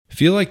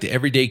Feel like the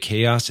everyday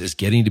chaos is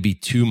getting to be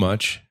too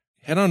much?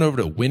 Head on over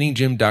to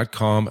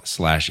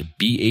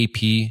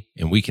winninggym.com/BAP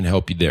and we can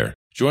help you there.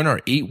 Join our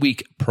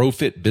 8-week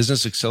ProFit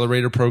Business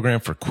Accelerator program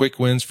for quick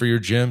wins for your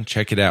gym.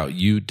 Check it out.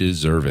 You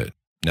deserve it.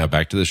 Now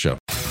back to the show.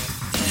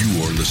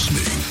 You are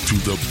listening to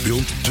the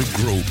Built to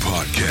Grow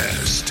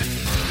podcast.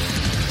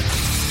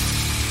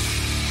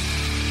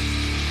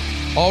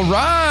 All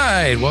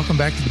right. Welcome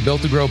back to the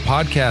Built to Grow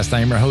podcast. I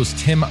am your host,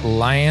 Tim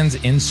Lyons,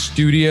 in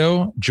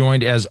studio,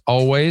 joined as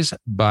always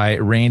by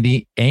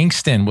Randy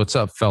Angston. What's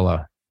up,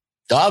 fella?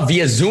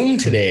 Via Zoom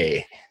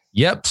today.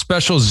 Yep.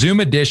 Special Zoom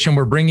edition.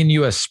 We're bringing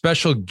you a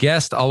special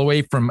guest all the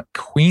way from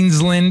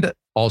Queensland,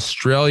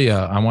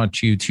 Australia. I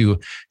want you to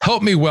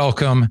help me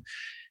welcome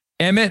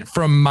Emmett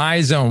from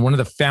MyZone, one of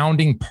the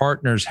founding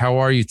partners. How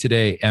are you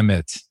today,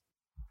 Emmett?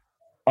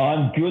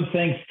 I'm good,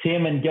 thanks,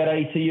 Tim, and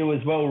g'day to you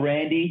as well,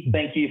 Randy.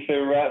 Thank you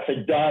for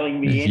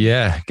dialing me in.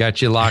 Yeah, got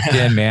you locked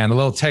in, man. A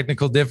little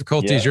technical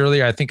difficulties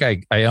earlier. I think I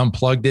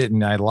unplugged it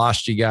and I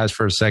lost you guys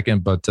for a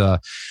second, but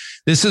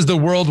this is the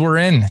world we're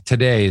in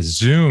today,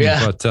 Zoom.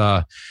 Yeah. But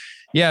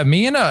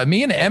me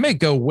and Emmett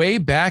go way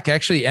back.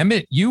 Actually,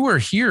 Emmett, you were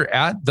here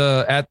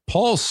at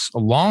Pulse a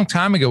long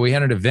time ago. We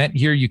had an event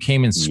here. You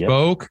came and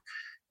spoke.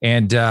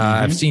 And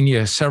I've seen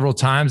you several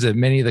times at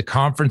many of the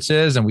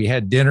conferences, and we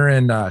had dinner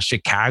in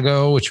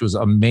Chicago, which was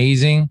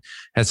amazing.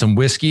 Had some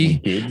whiskey.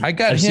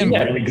 I've seen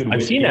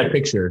that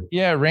picture.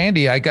 Yeah,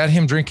 Randy, I got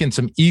him drinking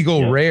some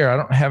Eagle Rare. I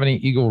don't have any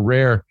Eagle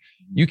Rare.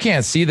 You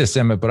can't see this,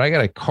 Emmett, but I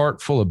got a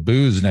cart full of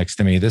booze next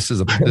to me. This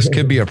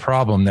could be a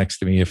problem next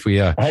to me if we.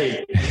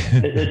 Hey,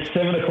 it's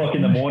 7:00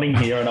 in the morning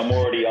here, and I'm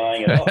already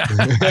eyeing it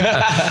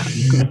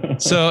up.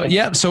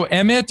 So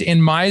Emmett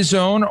and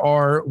MyZone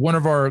are one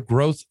of our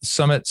Growth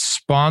Summit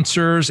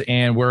sponsors,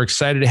 and we're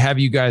excited to have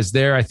you guys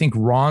there. I think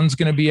Ron's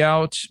going to be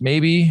out,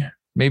 maybe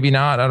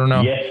not. I don't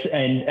know. Yes,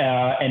 and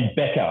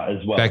Becca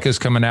as well. Becca's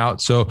coming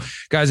out. So,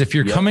 guys, if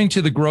you're coming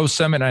to the Growth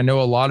Summit, I know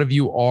a lot of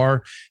you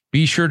are.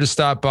 Be sure to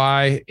stop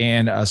by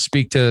and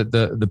speak to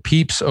the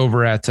peeps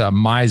over at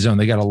MyZone.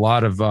 They got a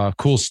lot of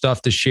cool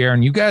stuff to share.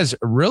 And you guys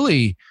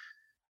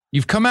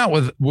you've come out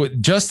with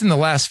just in the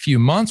last few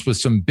months with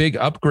some big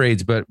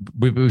upgrades. But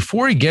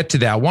before we get to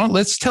that,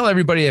 let's tell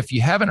everybody, if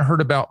you haven't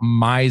heard about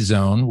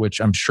MyZone,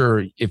 which I'm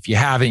sure if you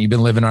haven't, you've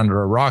been living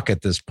under a rock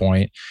at this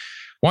point.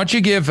 Why don't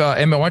you give,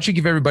 Emmett,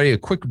 everybody a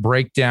quick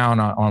breakdown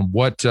on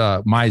what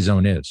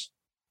MyZone is?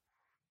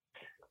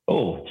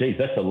 Oh, geez,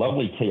 that's a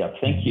lovely tee up.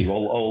 Thank you.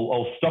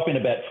 I'll stop in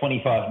about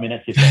 25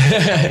 minutes.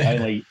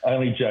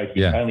 Only joking.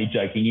 Yeah. Only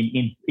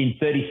joking. In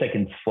 30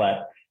 seconds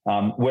flat,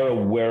 we're a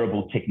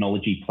wearable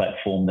technology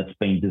platform that's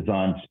been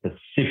designed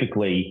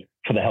specifically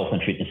for the health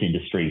and fitness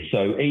industry.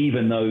 So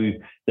even though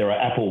there are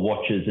Apple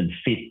Watches and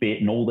Fitbit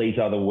and all these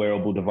other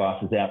wearable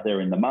devices out there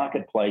in the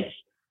marketplace,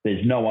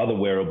 there's no other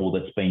wearable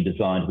that's been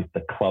designed with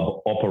the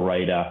club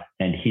operator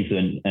and his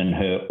and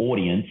her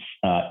audience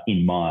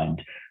in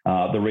mind.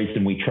 The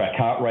reason we track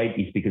heart rate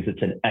is because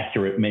it's an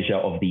accurate measure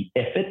of the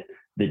effort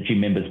that gym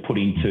members put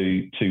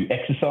into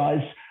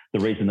exercise. The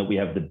reason that we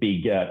have the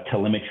big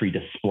telemetry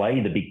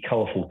display, the big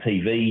colorful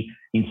TV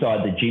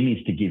inside the gym,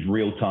 is to give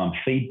real-time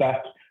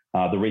feedback.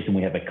 The reason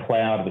we have a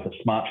cloud with a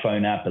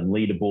smartphone app and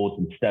leaderboards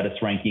and status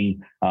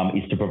ranking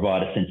is to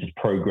provide a sense of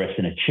progress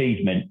and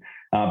achievement.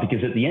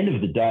 Because at the end of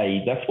the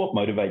day, that's what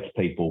motivates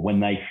people. When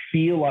they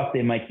feel like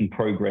they're making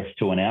progress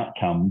to an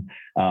outcome,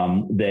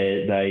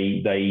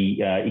 they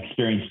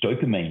experience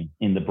dopamine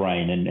in the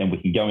brain, and we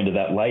can go into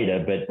that later.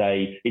 But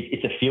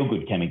it's a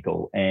feel-good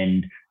chemical,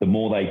 and the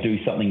more they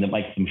do something that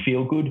makes them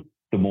feel good,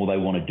 the more they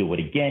want to do it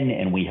again.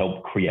 And we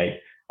help create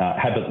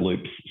habit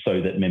loops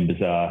so that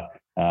members are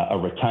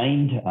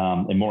retained,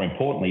 and more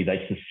importantly,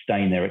 they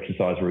sustain their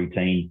exercise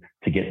routine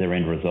to get their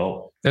end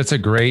result. That's a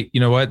great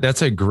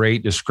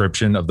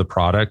description of the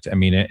product. I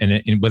mean,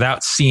 and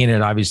without seeing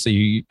it,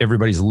 obviously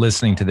everybody's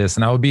listening to this,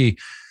 and I would be,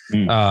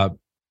 and I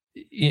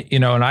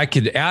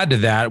could add to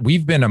that.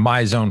 We've been a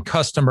MyZone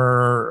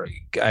customer,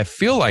 I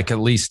feel like at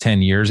least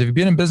 10 years. Have you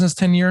been in business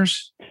 10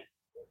 years?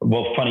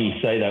 Well, funny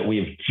you say that. We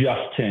have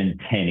just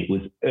turned 10. It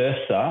was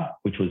URSA,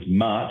 which was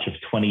March of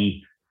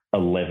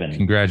 2011.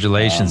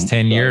 Congratulations.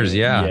 10 years.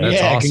 Yeah, that's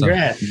awesome.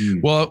 Congrats.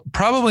 Well,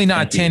 probably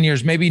not 10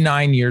 years, maybe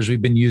 9 years.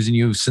 We've been using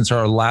you since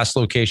our last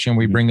location.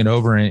 We bring it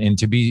over. And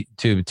to be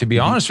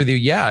honest with you,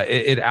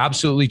 it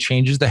absolutely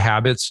changes the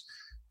habits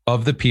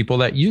of the people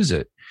that use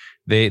it.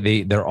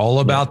 They're all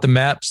about the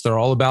MEPs. They're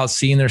all about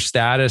seeing their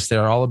status.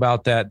 They're all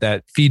about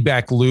that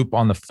feedback loop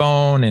on the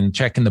phone and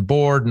checking the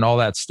board and all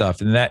that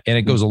stuff. And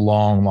it goes a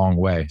long, long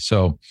way.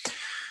 So,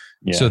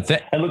 and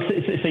look,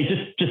 see,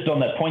 just on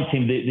that point,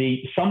 Tim,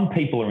 some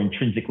people are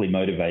intrinsically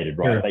motivated,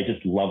 right? Sure. They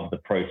just love the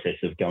process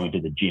of going to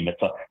the gym.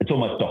 It's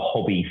almost a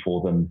hobby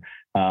for them.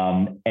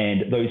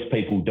 And those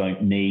people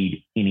don't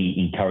need any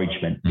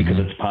encouragement because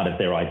it's part of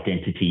their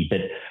identity.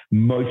 But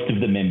most of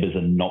the members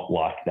are not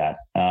like that.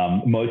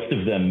 Most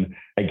of them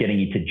are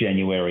getting into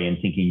January and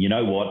thinking, you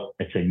know what,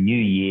 it's a new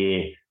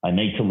year. I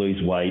need to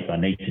lose weight. I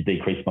need to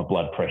decrease my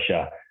blood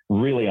pressure.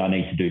 Really, I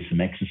need to do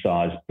some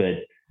exercise. But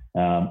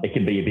it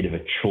can be a bit of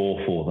a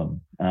chore for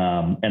them.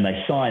 And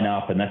they sign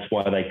up, and that's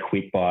why they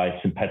quit by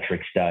St.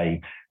 Patrick's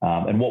Day.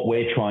 And what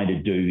we're trying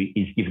to do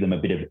is give them a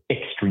bit of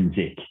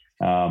extrinsic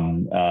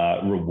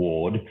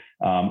reward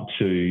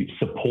to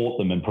support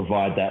them and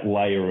provide that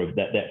layer of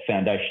that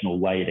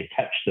foundational layer to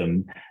catch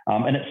them.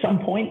 And at some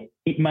point,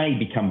 it may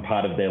become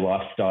part of their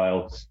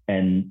lifestyle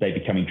and they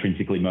become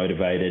intrinsically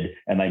motivated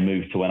and they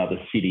move to another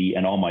city.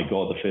 And oh my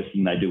God, the first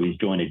thing they do is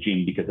join a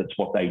gym because it's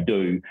what they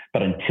do.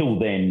 But until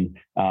then,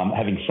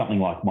 having something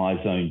like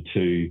MyZone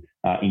to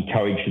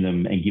encourage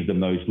them and give them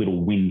those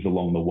little wins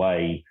along the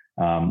way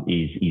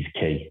is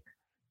key.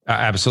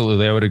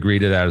 Absolutely. I would agree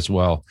to that as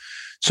well.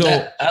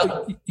 So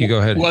you go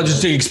ahead. Well,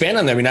 just to expand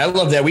on that, I mean, I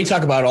love that. We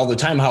talk about all the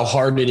time how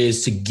hard it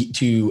is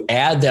to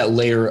add that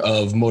layer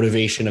of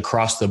motivation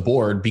across the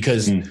board,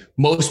 because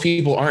most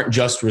people aren't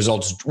just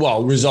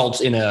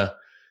results in a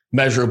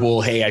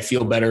measurable, hey, I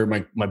feel better,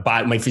 my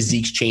body, my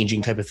physique's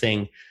changing type of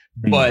thing.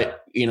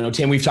 But,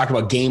 Tim, we've talked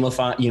about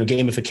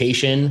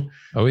gamification,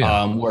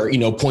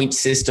 where, point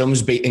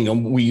systems,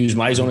 we use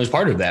MyZone as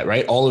part of that,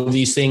 right? All of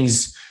these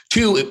things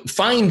to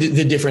find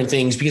the different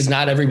things, because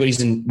not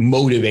everybody's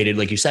motivated,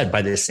 like you said,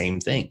 by the same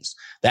things.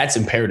 That's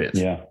imperative.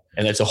 Yeah.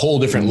 And that's a whole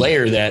different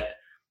layer that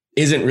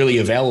isn't really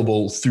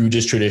available through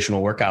just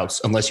traditional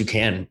workouts unless you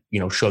can,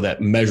 show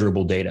that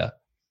measurable data.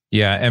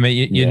 Yeah. I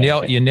mean, you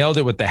nailed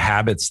it with the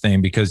habits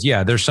thing, because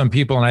there's some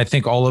people, and I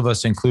think all of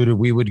us included,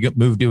 we would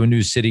move to a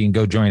new city and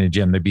go join a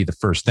gym. That'd be the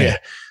first thing. Yeah.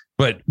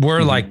 But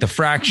we're like the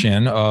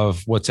fraction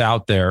of what's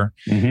out there.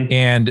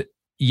 And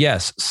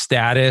yes,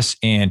 status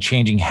and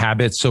changing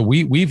habits. So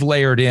we've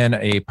layered in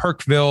a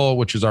Perkville,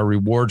 which is our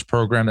rewards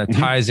program that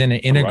ties in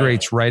and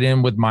integrates right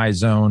in with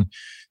MyZone.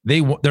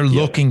 They're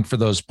looking for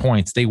those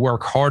points. They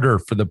work harder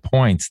for the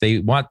points. They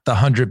want the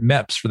 100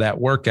 MEPs for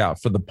that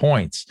workout for the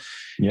points.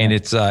 Yeah. And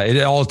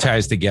it all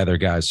ties together,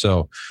 guys.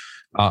 So,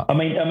 I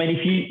mean,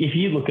 if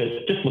you look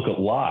at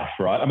life,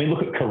 right? I mean,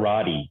 look at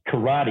karate.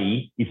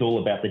 Karate is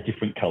all about the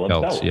different colored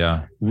belts.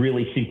 Yeah.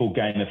 Really simple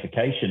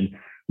gamification.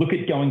 Look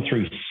at going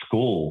through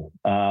school.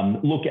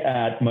 Look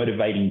at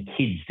motivating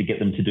kids to get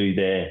them to do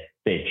their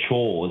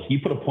chores. You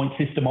put a point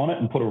system on it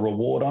and put a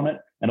reward on it,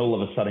 and all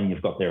of a sudden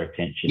you've got their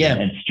attention. Yeah.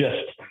 And it's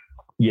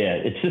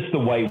just the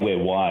way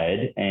we're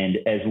wired. And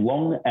as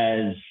long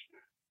as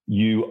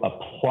you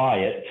apply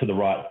it to the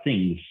right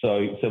things.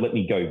 So let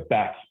me go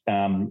back.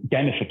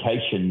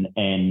 Gamification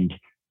and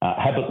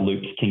habit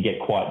loops can get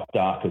quite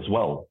dark as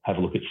well. Have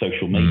a look at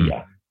social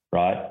media,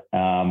 right?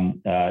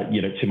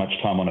 Too much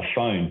time on a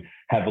phone.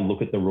 Have a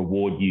look at the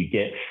reward you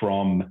get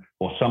from,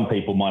 or some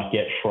people might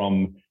get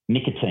from,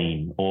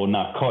 nicotine or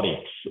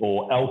narcotics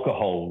or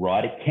alcohol,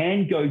 right? It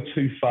can go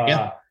too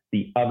far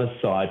the other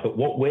side. But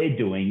what we're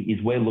doing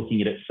is we're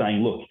looking at it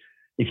saying, look,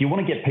 if you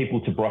want to get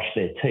people to brush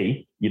their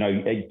teeth,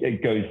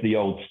 it goes the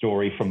old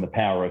story from The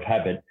Power of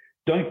Habit.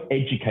 Don't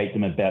educate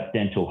them about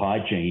dental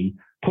hygiene.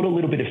 Put a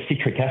little bit of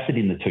citric acid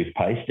in the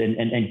toothpaste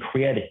and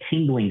create a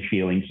tingling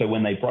feeling. So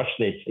when they brush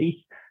their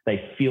teeth,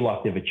 they feel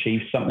like they've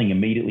achieved something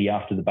immediately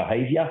after the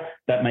behavior.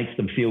 That makes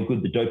them feel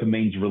good. The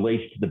dopamine's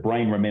released. The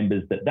brain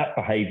remembers that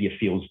behavior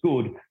feels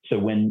good. So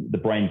when the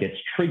brain gets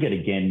triggered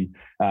again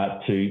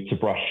to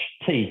brush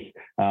teeth,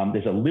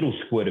 there's a little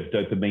squirt of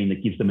dopamine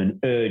that gives them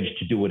an urge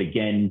to do it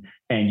again,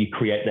 and you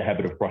create the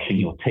habit of brushing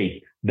your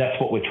teeth. That's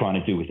what we're trying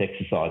to do with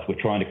exercise. We're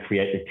trying to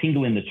create the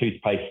tingle in the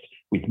toothpaste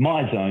with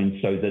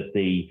MyZone so that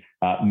the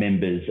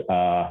members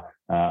are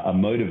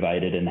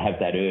motivated and have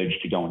that urge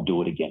to go and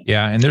do it again.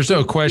 Yeah. And there's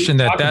no question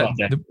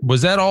that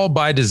was that all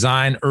by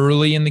design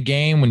early in the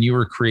game when you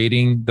were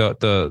creating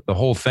the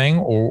whole thing,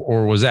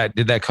 or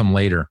did that come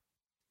later?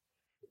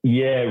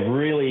 Yeah,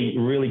 really,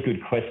 really good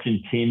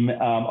question, Tim.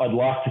 I'd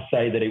like to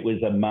say that it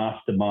was a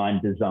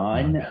mastermind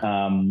design,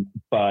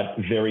 but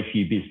very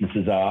few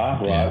businesses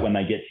are, right? Yeah. When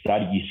they get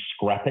started, you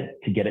scrap it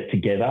to get it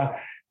together.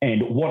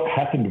 And what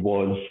happened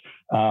was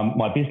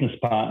my business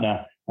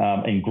partner,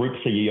 and group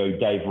CEO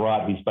Dave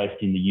Wright, who's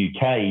based in the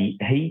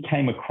UK, he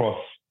came across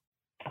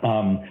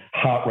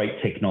heart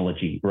rate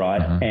technology,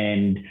 right?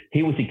 And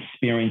he was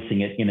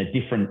experiencing it in a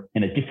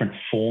different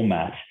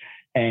format,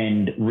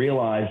 and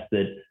realized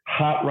that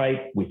heart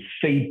rate with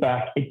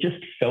feedback, it just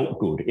felt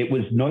good. It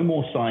was no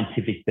more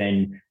scientific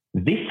than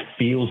this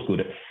feels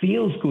good. It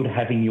feels good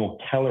having your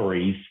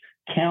calories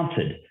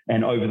counted,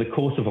 and over the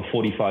course of a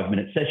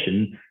 45-minute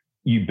session,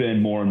 you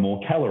burn more and more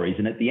calories.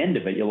 And at the end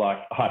of it, you're like,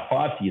 high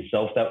five to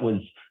yourself. That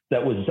was,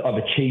 I've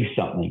achieved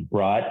something,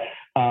 right?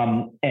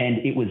 And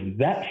it was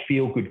that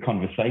feel-good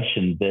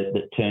conversation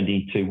that turned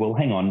into, well,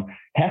 hang on,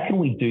 how can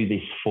we do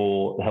this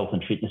for the health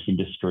and fitness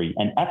industry?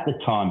 And at the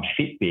time,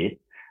 Fitbit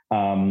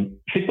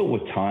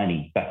were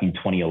tiny back in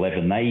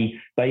 2011.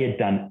 They had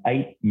done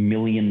 $8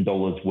 million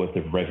worth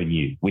of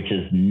revenue, which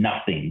is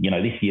nothing.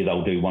 This year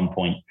they'll do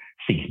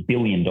 $1.6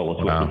 billion worth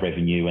of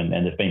revenue, and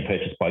they've been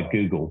purchased by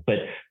Google. But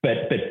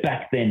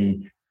back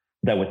then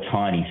they were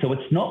tiny. So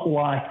it's not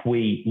like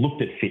we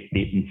looked at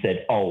Fitbit and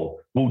said, oh,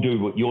 we'll do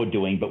what you're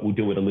doing, but we'll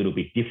do it a little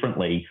bit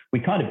differently. We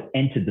kind of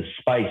entered the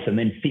space, and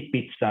then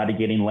Fitbit started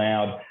getting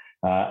loud.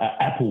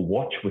 Apple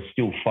Watch was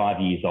still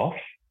 5 years off.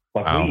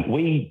 Like wow.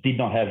 we did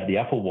not have the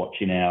Apple Watch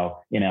in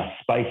our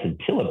space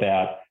until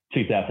about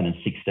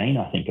 2016,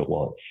 I think it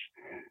was.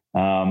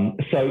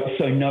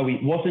 So no,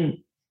 it wasn't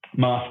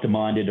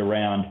masterminded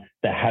around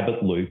the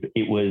habit loop.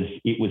 It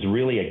was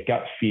really a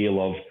gut feel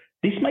of,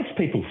 this makes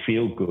people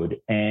feel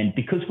good. And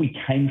because we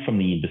came from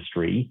the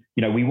industry,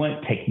 we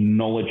weren't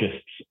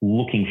technologists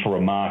looking for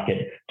a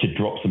market to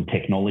drop some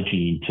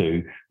technology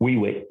into. We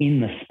were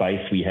in the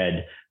space. We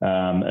had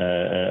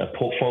a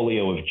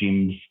portfolio of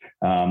gyms.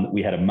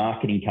 We had a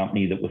marketing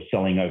company that was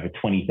selling over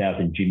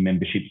 20,000 gym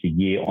memberships a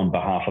year on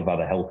behalf of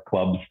other health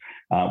clubs.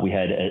 We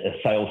had a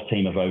sales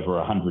team of over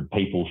 100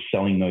 people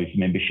selling those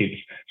memberships.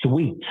 So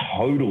we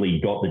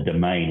totally got the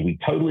domain. We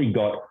totally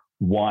got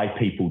why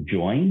people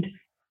joined.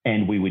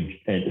 And we would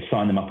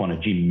sign them up on a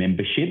gym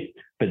membership.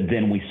 But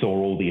then we saw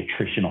all the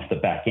attrition off the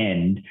back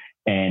end.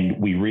 And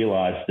we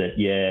realized that,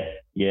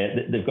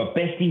 they've got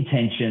best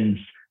intentions,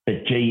 but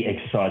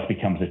exercise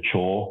becomes a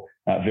chore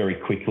very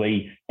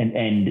quickly.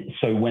 And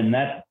so when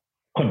that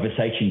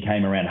conversation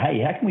came around,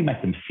 hey, how can we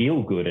make them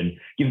feel good and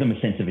give them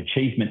a sense of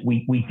achievement?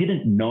 We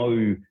didn't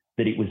know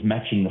that it was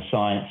matching the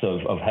science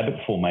of habit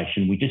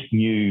formation. We just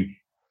knew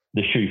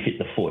the shoe fit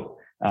the foot.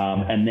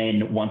 And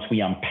then once we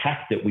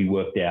unpacked it, we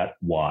worked out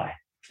why.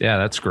 Yeah,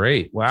 that's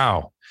great.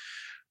 Wow.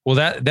 Well,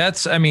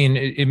 that's, I mean,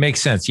 it makes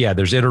sense. Yeah,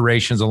 there's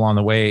iterations along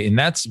the way. And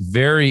that's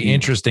very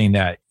interesting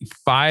that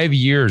 5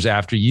 years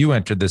after you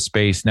entered the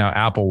space, now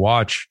Apple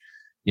Watch,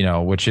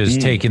 which has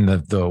taken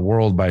the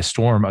world by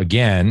storm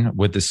again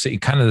with the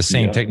kind of the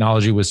same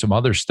technology with some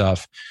other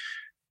stuff.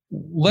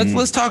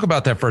 Let's talk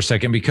about that for a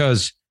second,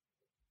 because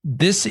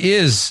this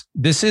is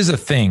a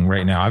thing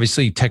right now.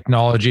 Obviously,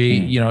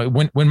 technology,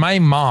 when my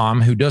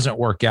mom, who doesn't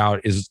work out,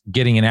 is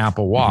getting an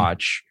Apple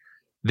Watch,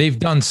 they've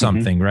done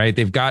something, right?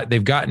 They've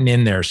gotten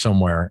in there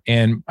somewhere.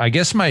 And I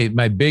guess my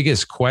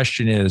biggest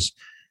question is,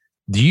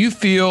 do you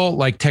feel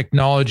like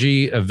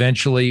technology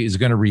eventually is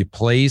going to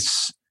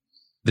replace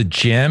the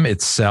gym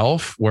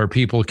itself, where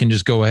people can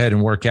just go ahead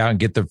and work out and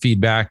get the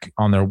feedback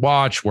on their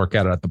watch, work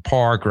out at the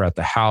park or at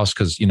the house?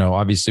 Because,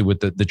 obviously with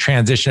the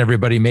transition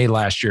everybody made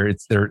last year,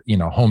 it's their,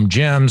 home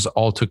gyms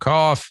all took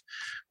off.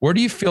 Where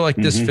do you feel like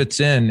this fits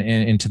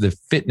into the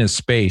fitness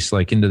space,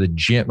 like into the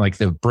gym, like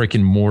the brick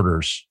and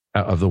mortars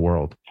of the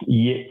world?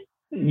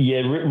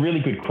 Really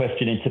good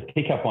question. And to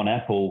pick up on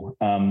Apple,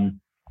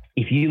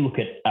 if you look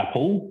at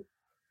Apple,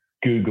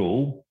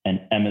 Google,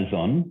 and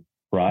Amazon,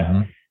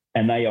 right?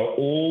 And they are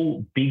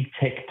all big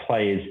tech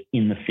players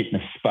in the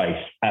fitness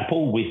space.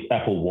 Apple with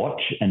Apple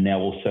Watch, and now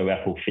also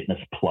Apple Fitness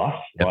Plus,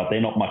 right?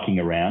 They're not mucking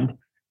around.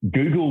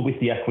 Google with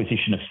the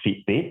acquisition of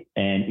Fitbit,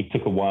 and it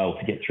took a while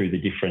to get through the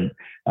different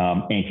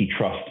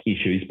antitrust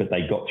issues, but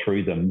they got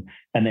through them.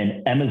 And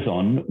then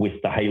Amazon with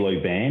the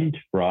Halo Band,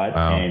 right?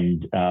 Wow.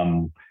 And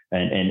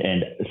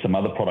some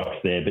other products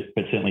there,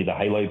 but certainly the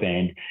Halo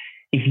Band.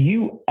 If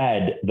you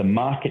add the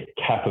market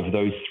cap of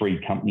those three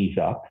companies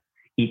up,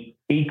 it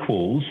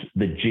equals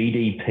the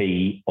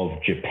GDP of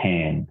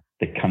Japan,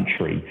 the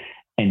country.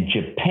 And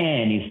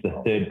Japan is the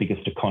third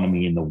biggest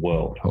economy in the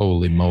world.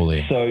 Holy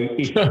moly. So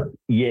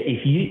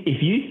if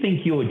you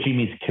think your gym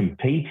is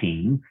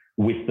competing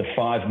with the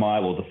 5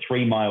 mile or the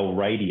 3 mile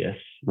radius,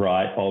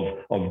 right,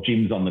 of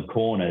gyms on the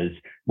corners,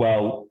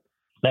 well,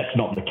 that's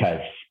not the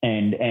case.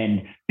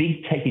 And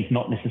big tech is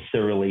not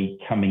necessarily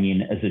coming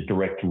in as a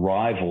direct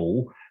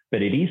rival,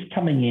 but it is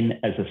coming in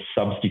as a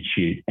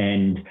substitute.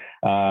 And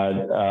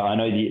I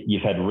know that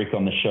you've had Rick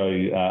on the show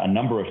a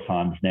number of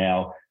times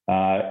now.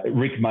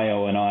 Rick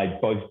Mayo and I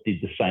both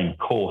did the same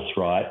course,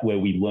 right, where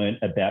we learned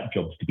about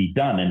jobs to be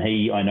done. And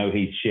I know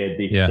he's shared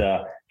this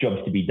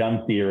jobs to be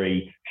done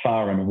theory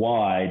far and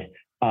wide.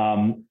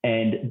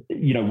 And,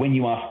 when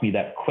you ask me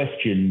that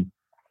question,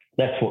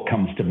 that's what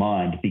comes to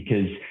mind,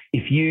 because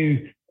if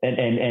you,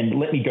 and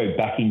let me go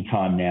back in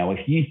time now,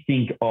 if you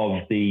think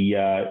of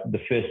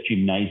the first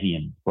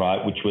gymnasium,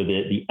 right, which were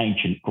the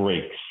ancient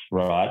Greeks,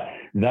 right,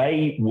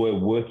 they were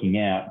working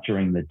out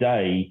during the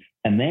day.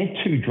 And their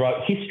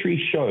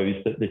history shows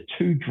that the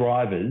two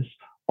drivers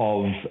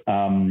of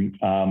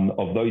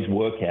those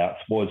workouts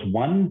was,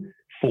 one,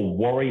 for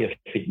warrior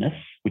fitness,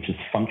 which is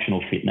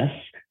functional fitness,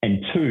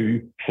 and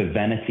two, for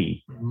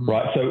vanity,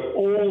 right? So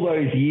all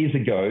those years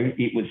ago,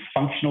 it was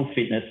functional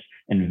fitness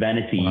and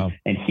vanity. Wow.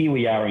 And here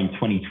we are in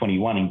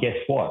 2021. And guess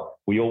what?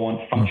 We all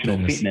want functional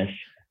fitness.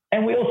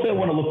 And we also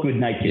want to look good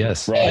naked,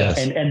 yes, right? Yes.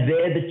 And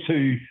they're the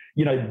two,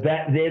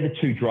 they're the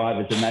two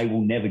drivers, and they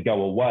will never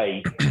go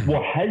away.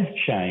 What has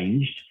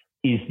changed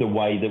is the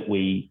way that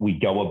we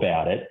go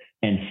about it.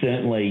 And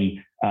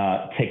certainly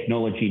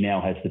technology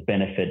now has the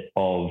benefit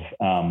of,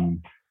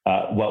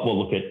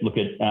 look at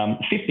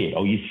Fitbit.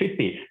 I'll use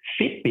Fitbit.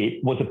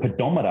 Fitbit was a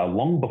pedometer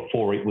long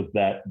before it was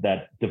that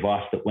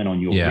device that went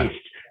on your wrist.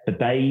 But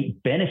they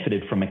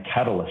benefited from a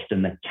catalyst,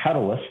 and the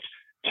catalyst,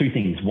 two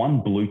things: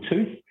 one,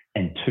 Bluetooth,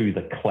 and two,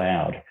 the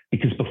cloud.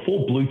 because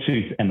before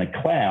Bluetooth and the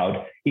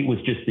cloud, it was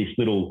just this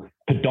little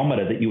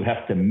pedometer that you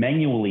have to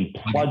manually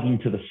plug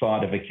into the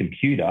side of a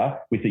computer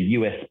with a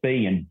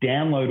USB and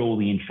download all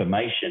the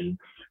information.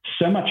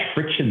 So much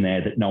friction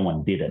there that no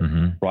one did it,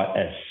 right?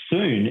 As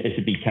soon as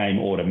it became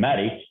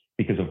automatic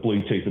because of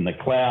Bluetooth and the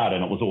cloud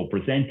and it was all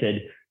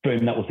presented,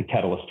 boom, that was the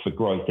catalyst for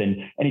growth. And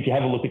if you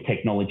have a look at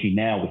technology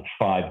now with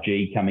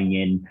 5G coming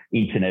in,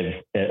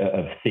 Internet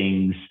of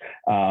Things,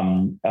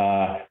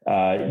 that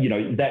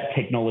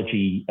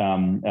technology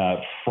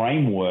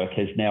framework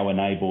has now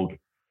enabled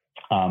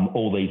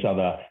all these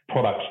other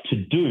products to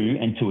do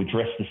and to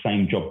address the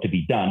same job to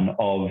be done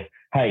of,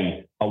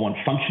 hey, I want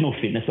functional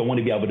fitness. I want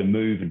to be able to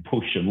move and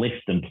push and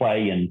lift and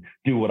play and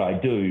do what I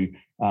do.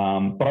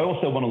 But I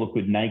also want to look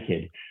good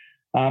naked.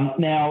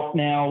 Now,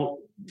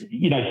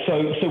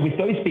 so with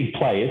those big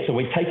players, so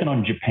we've taken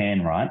on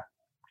Japan, right?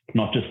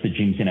 Not just the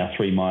gyms in our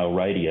 3-mile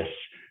radius.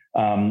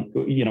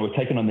 We're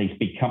taking on these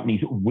big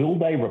companies. Will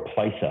they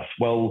replace us?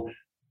 Well,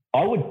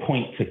 I would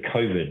point to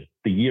COVID,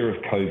 the year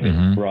of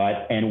COVID,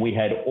 right? And we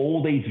had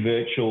all these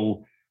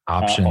virtual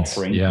options,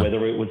 offerings,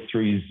 whether it was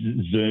through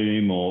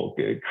Zoom or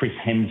Chris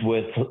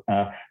Hemsworth's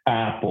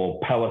app or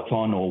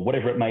Peloton or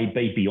whatever it may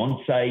be.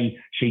 Beyonce,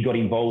 she got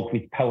involved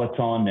with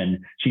Peloton and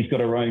she's got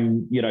her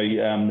own,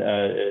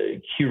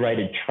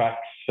 curated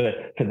tracks for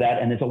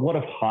that. And there's a lot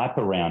of hype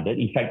around it.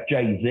 In fact,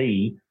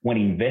 Jay-Z, when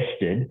he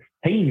invested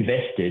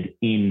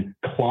in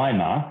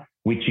Climber,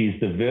 which is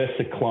the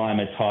Versa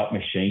Climber type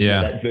machine,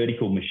 that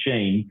vertical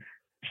machine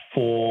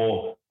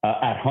for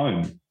at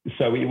home.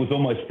 So it was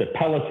almost the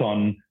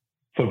Peloton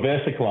for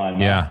Versa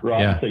Climber,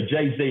 right? Yeah. So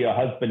Jay-Z, her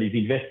husband, is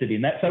invested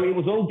in that. So it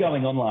was all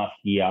going on last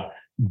year,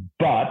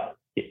 but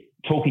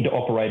talking to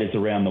operators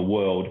around the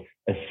world,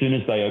 as soon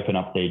as they open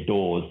up their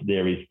doors,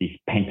 there is this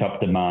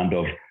pent-up demand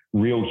of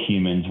real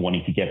humans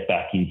wanting to get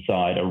back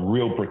inside a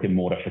real brick and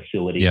mortar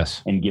facility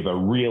and give a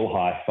real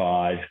high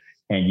five.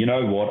 And you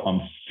know what?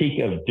 I'm sick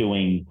of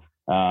doing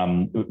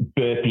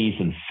burpees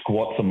and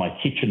squats on my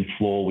kitchen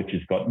floor, which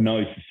has got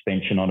no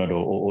suspension on it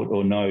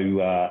or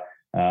no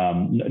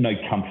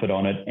comfort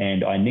on it,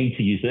 and I need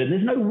to use it.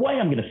 There's no way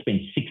I'm going to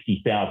spend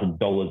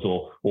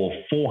 $60,000 or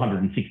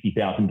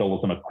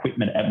 $460,000 on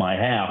equipment at my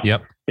house.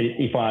 Yep. But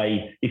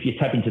if you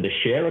tap into the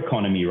share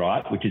economy,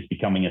 right, which is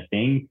becoming a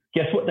thing,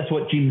 guess what? That's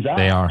what gyms are.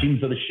 They are.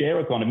 Gyms are the share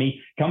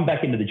economy. Come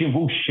back into the gym.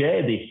 We'll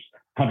share this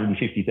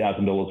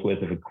 $150,000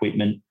 worth of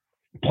equipment.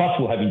 Plus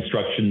we'll have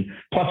instruction.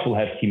 Plus we'll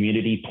have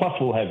community. Plus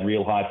we'll have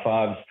real high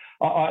fives.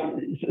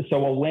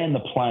 So I'll land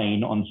the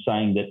plane on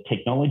saying that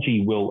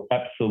technology will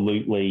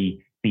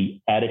absolutely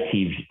be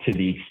additive to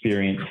the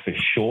experience for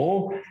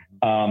sure,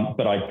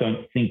 but I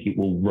don't think it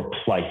will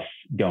replace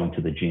going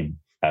to the gym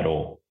at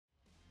all.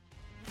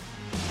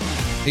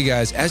 Hey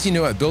guys, as you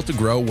know, at Built to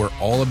Grow, we're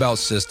all about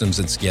systems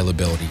and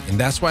scalability, and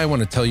that's why I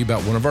want to tell you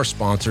about one of our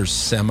sponsors,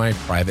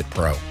 Semi-Private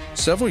Pro.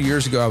 Several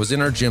years ago, I was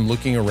in our gym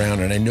looking around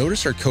and I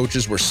noticed our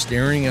coaches were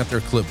staring at their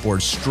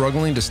clipboards,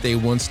 struggling to stay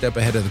one step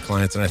ahead of the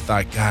clients. And I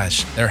thought,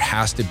 gosh, there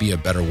has to be a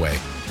better way.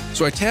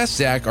 So I tasked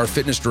Zach, our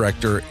fitness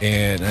director,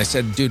 and I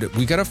said, dude,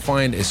 we got to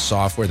find a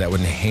software that would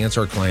enhance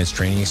our clients'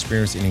 training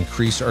experience and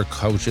increase our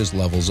coaches'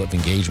 levels of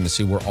engagement.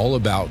 See, we're all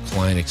about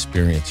client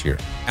experience here.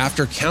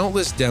 After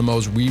countless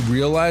demos, we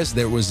realized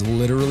there was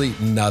literally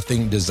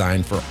nothing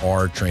designed for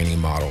our training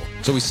model.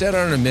 So we set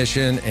out on a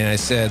mission and I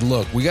said,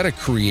 look, we got to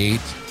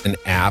create an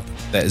app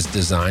that is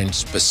designed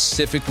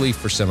specifically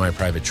for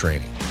semi-private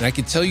training. And I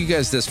can tell you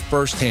guys this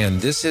firsthand,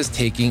 this is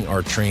taking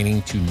our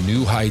training to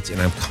new heights, and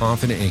I'm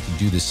confident it can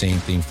do the same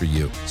thing for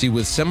you. See,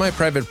 with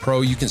Semi-Private Pro,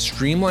 you can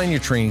streamline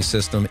your training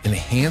system,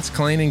 enhance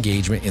client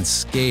engagement, and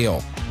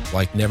scale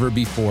like never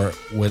before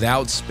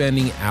without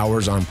spending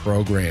hours on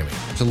programming.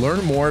 To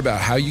learn more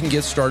about how you can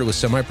get started with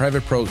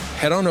Semi-Private Pro,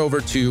 head on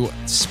over to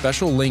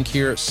special link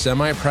here,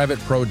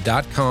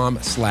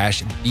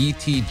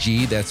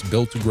 semiprivatepro.com/BTG. That's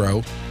Built to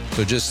Grow.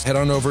 So just head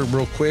on over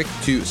real quick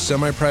to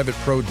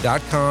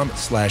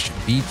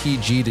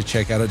semiprivatepro.com/BTG to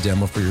check out a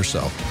demo for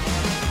yourself.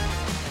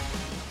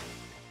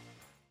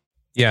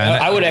 Yeah.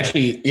 I would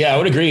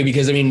agree,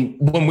 because I mean,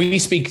 when we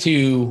speak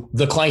to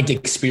the client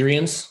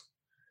experience,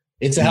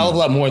 it's a hell of a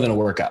lot more than a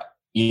workout.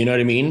 You know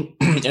what I mean?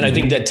 And I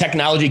think that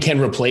technology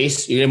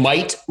it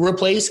might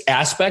replace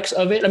aspects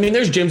of it. I mean,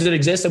 there's gyms that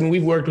exist. I mean,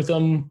 we've worked with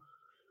them,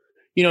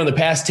 in the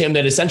past, Tim,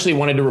 that essentially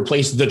wanted to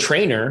replace the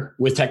trainer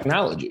with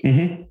technology.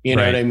 You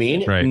know what I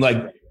mean? Right. And like,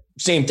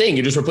 same thing.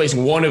 You're just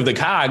replacing one of the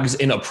cogs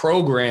in a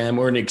program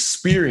or an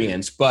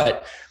experience.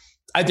 But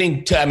I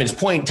think, to Emmett's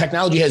point,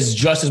 technology has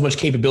just as much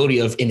capability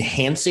of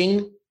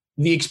enhancing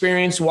the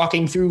experience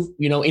walking through,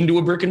 into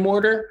a brick and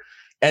mortar,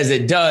 as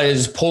it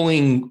does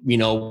pulling,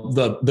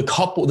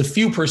 the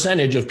few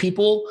percentage of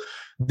people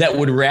that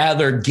would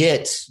rather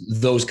get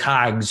those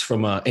cogs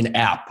from an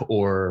app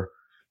or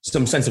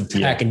some sense of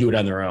tech and do it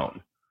on their own.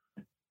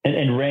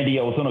 And Randy,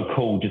 I was on a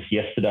call just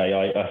yesterday.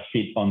 I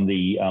sit on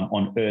the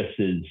on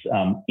IHRSA's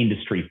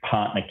Industry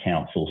Partner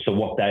Council. So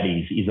what that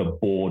is a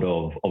board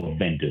of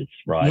vendors,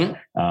 right?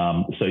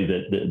 So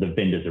the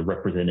vendors are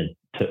represented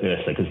to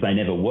IHRSA because they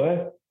never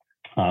were.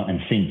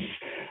 And since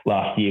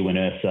last year when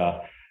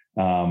IHRSA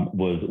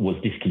was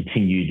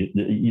discontinued.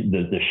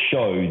 The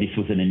show, this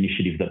was an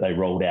initiative that they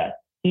rolled out.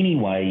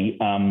 Anyway,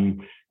 I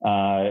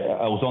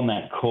was on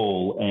that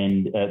call,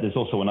 and there's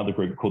also another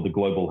group called the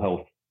Global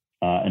Health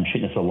and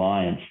Fitness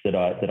Alliance that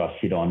I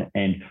sit on.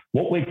 And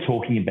what we're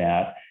talking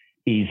about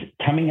is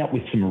coming up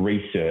with some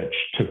research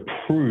to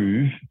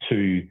prove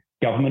to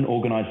government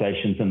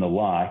organizations and the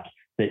like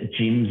that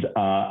gyms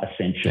are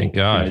essential. Thank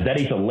God. That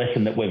is a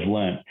lesson that we've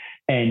learned.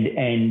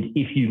 And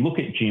if you look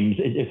at gyms,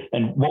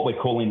 and what we're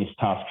calling this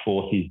task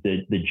force is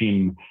the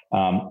gym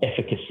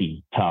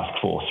efficacy task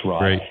force,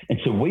 right? And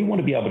so we want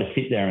to be able to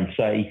sit there and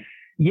say,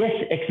 yes,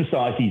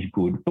 exercise is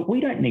good, but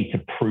we don't need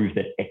to prove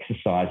that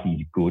exercise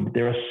is good.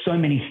 There are so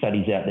many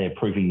studies out there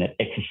proving that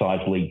exercise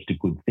leads to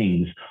good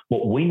things.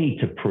 What we need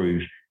to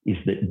prove is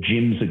that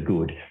gyms are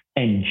good.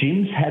 And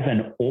gyms have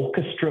an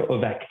orchestra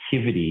of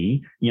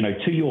activity,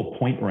 to your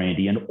point,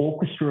 Randy, an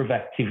orchestra of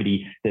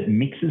activity that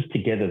mixes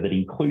together, that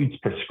includes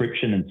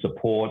prescription and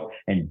support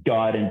and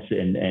guidance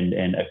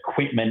and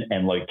equipment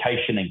and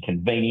location and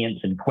convenience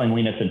and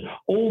cleanliness and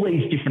all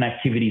these different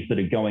activities that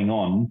are going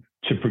on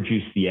to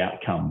produce the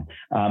outcome.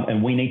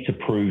 And we need to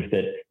prove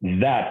that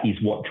that is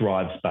what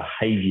drives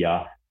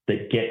behavior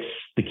that gets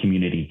the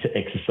community to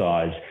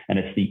exercise, and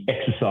it's the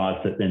exercise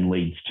that then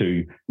leads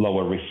to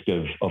lower risk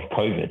of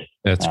COVID.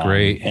 That's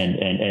great,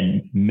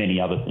 and many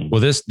other things.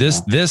 Well, this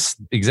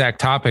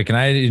exact topic, and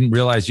I didn't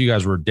realize you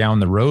guys were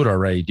down the road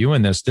already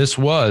doing this. This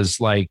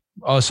was like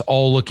us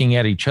all looking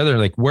at each other,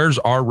 like, where's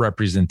our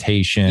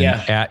representation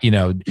at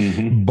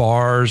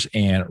bars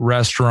and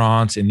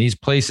restaurants, and these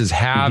places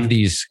have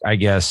these, I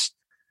guess.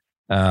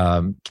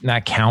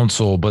 Not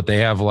council, but they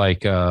have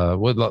like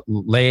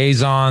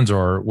liaisons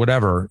or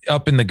whatever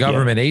up in the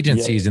government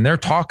agencies, and they're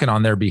talking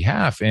on their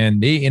behalf.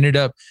 And they ended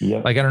up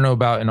like, I don't know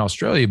about in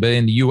Australia, but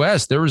in the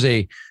US, there was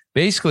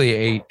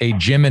basically a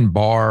gym and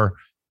bar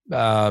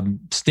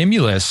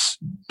stimulus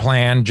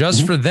plan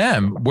just for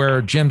them,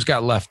 where gyms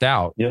got left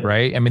out,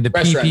 right? I mean, the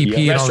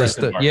PPP and all this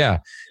stuff.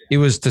 It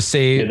was to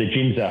say the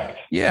Gyms Act.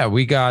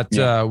 We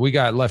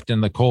got left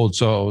in the cold.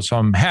 So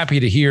I'm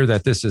happy to hear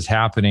that this is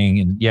happening.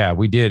 And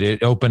we did.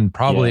 It opened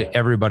probably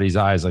everybody's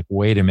eyes. Like,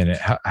 wait a minute,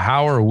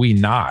 how are we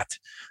not?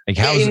 Like,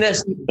 how is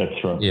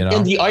that's right.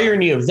 And the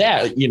irony of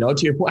that,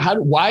 to your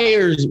point, why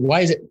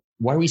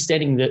are we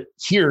standing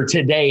here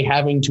today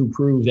having to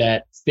prove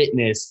that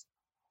fitness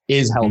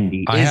is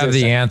healthy? I have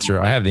the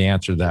answer. I have the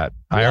answer to that.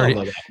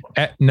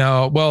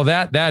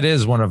 That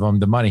is one of them.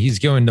 The money. He's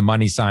giving the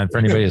money sign for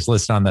anybody that's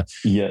listening on the.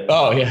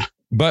 Oh yeah.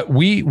 But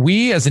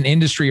we as an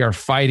industry are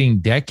fighting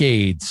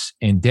decades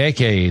and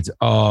decades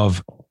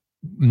of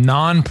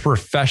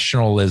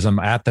non-professionalism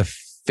at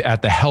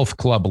the health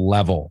club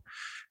level.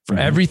 For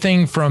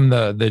everything from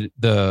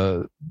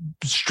the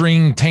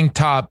string tank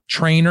top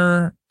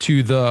trainer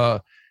to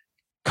the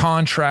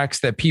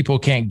contracts that people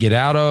can't get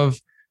out of,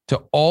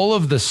 to all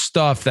of the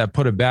stuff that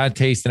put a bad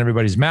taste in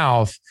everybody's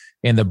mouth,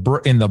 and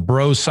in the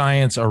bro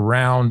science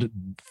around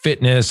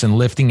fitness and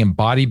lifting and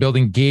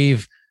bodybuilding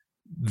gave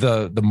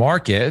the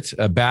market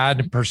a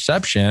bad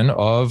perception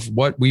of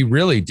what we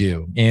really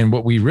do. And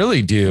what we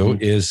really do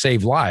is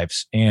save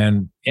lives.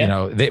 And,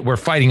 we're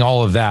fighting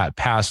all of that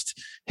past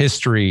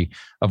history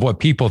of what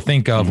people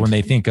think of when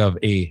they think of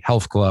a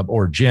health club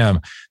or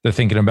gym. They're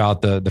thinking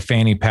about the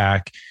fanny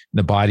pack,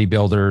 the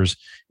bodybuilders,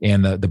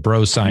 and the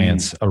bro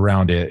science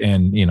around it,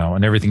 and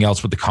and everything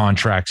else with the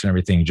contracts and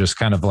everything. Just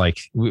kind of like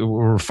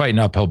we're fighting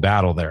an uphill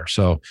battle there.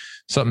 So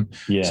something.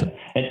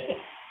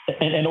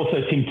 And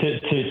also, Tim,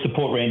 to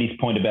support Randy's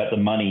point about the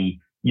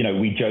money,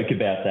 we joke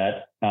about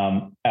that.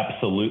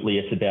 Absolutely,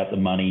 it's about the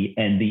money.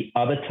 And the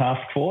other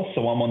task force,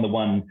 so I'm on the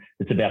one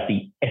that's about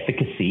the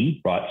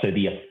efficacy, right? So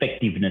the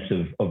effectiveness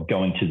of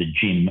going to the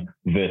gym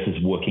versus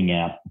working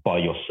out by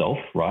yourself,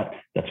 right?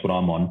 That's what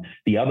I'm on.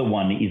 The other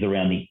one is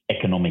around the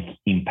economic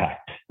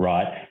impact,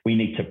 right? We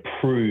need to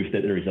prove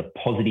that there is a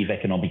positive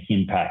economic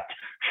impact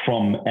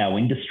from our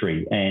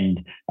industry. And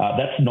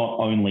that's not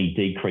only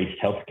decreased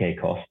healthcare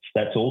costs,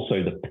 that's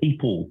also the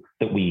people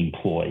that we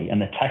employ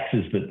and the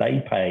taxes that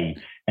they pay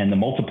and the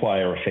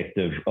multiplier effect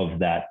of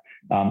that.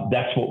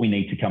 That's what we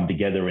need to come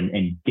together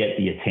and get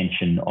the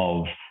attention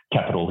of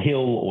Capitol Hill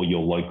or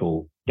your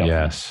local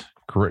government. Yes.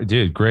 Great,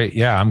 dude. Great.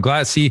 Yeah. I'm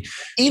glad. See,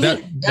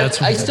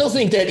 I still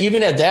think that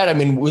even at that, I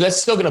mean,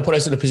 that's still going to put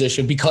us in a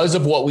position because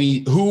of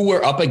who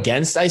we're up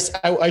against,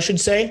 I should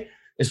say,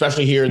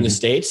 especially here in the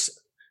States.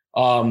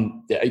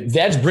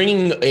 That's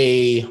bringing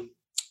a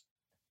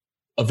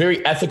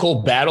very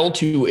ethical battle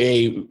to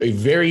a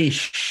very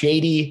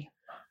shady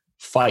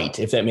fight,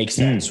 if that makes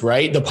sense,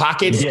 right? The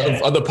pockets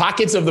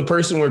of the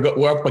person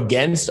we're up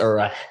against are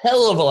a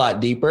hell of a lot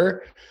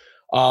deeper.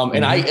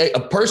 And I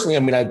personally,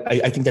 I mean,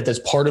 I think that's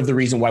part of the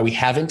reason why we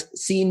haven't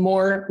seen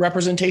more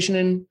representation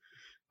in,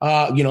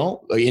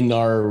 in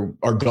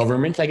our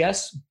government, I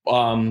guess,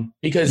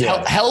 because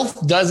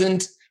health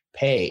doesn't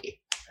pay.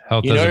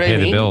 Health doesn't pay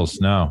the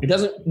bills. No, it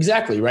doesn't.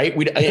 Exactly. Right.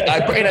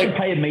 I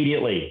pay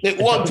immediately.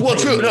 Well,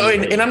 true. No,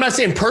 and I'm not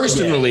saying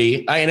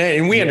personally,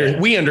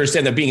 we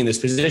understand that being in this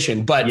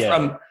position, but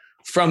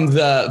from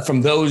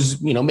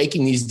those,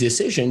 making these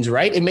decisions,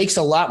 right? It makes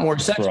a lot more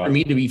sense for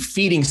me to be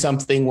feeding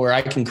something where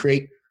I can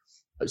create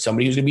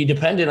somebody who's going to be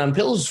dependent on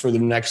pills for the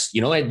next,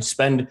 I'd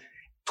spend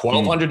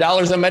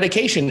 $1,200 on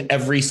medication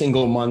every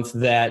single month.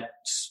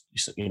 That's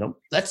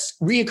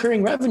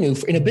reoccurring revenue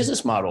in a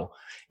business model.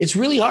 It's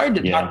really hard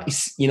to talk,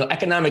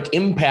 economic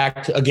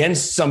impact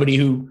against somebody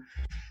who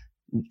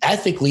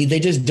ethically, they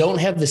just don't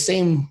have the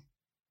same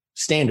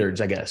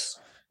standards, I guess.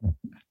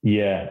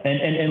 Yeah.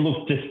 And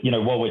look, just,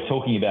 while we're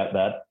talking about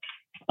that,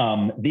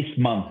 this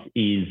month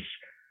is,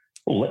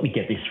 let me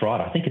get this right.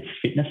 I think it's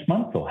Fitness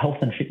Month or Health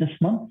and Fitness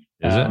Month.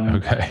 Is it?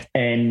 Okay.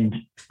 And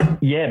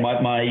yeah,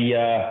 my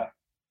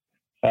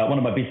one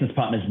of my business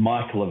partners,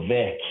 Michael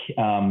Levesque,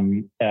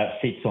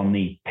 sits on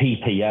the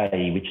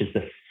PPA, which is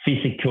the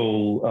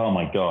physical,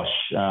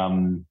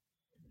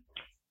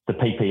 the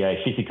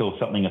PPA, Physical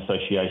Something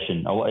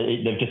Association.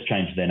 They've just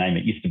changed their name.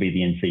 It used to be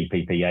the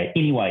NCPPA.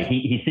 Anyway,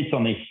 he sits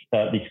on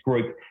this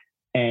group,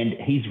 and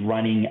he's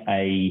running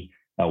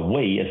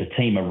we as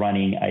a team are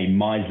running a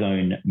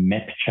MyZone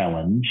MEP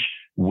challenge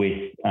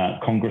with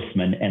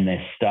congressmen and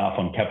their staff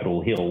on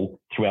Capitol Hill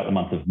throughout the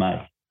month of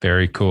May.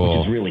 Very cool.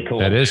 Which is really cool.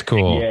 That is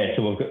cool. Yeah.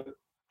 So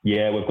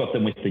we've got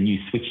them with the new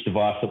Switch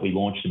device that we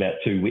launched about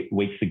 2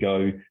 weeks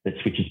ago that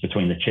switches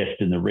between the chest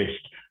and the wrist.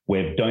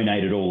 We've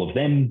donated all of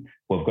them.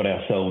 We've got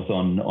ourselves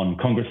on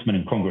congressmen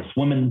and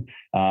congresswomen,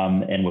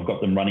 and we've got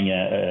them running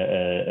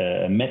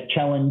a MEP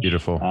challenge.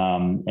 Beautiful.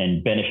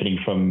 And benefiting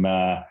from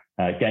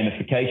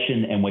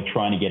gamification, and we're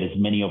trying to get as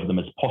many of them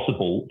as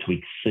possible to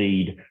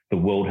exceed the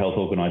World Health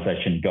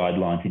Organization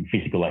guidelines in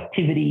physical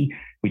activity,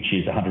 which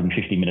is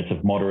 150 minutes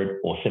of moderate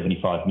or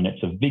 75 minutes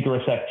of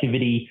vigorous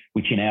activity,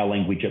 which in our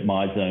language at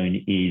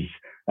MyZone is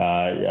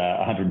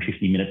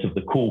 150 minutes of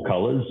the cool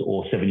colors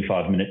or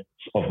 75 minutes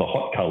of the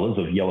hot colors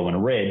of yellow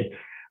and red.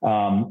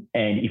 And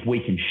if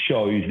we can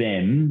show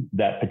them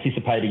that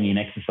participating in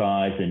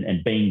exercise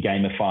and being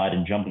gamified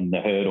and jumping the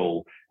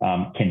hurdle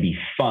can be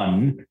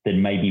fun,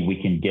 then maybe we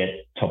can get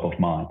top of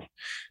mind.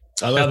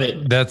 I love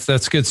it.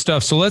 That's good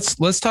stuff. So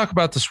let's talk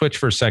about the Switch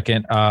for a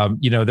second.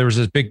 There was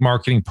this big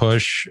marketing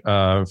push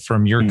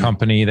from your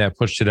company that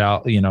pushed it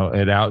out.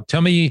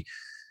 Tell me,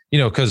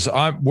 because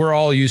we're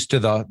all used to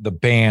the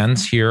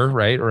bands here,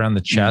 right, around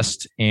the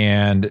chest,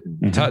 and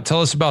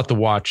tell us about the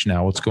watch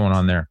now. What's going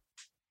on there?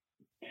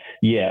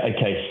 Yeah.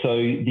 Okay. So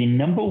the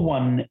number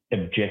one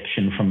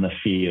objection from the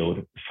field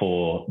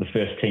for the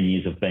first 10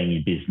 years of being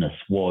in business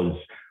was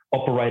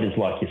operators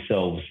like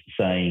yourselves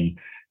saying,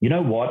 you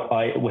know what,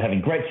 we're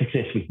having great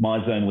success with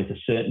MyZone with a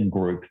certain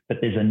group, but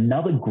there's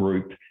another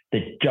group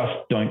that just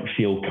don't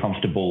feel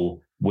comfortable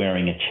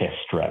wearing a chest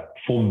strap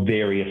for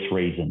various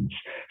reasons.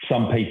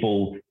 Some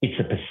people, it's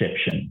a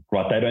perception,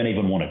 right? They don't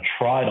even want to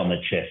try it on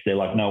the chest. They're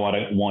like, no, I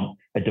don't want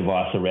a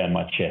device around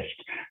my chest.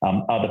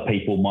 Other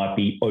people might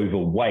be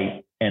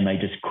overweight and they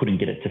just couldn't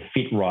get it to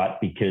fit right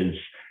because,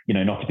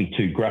 not to be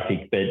too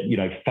graphic, but,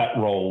 fat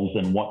rolls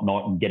and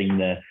whatnot and getting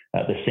the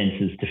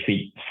sensors to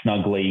fit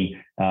snugly.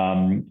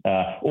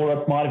 Or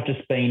it might have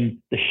just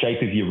been the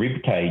shape of your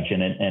rib cage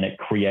and it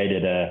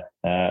created a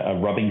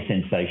rubbing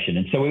sensation.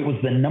 And so it was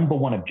the number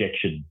one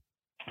objection.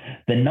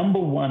 The number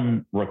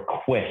one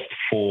request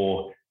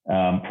for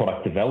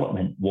product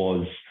development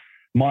was,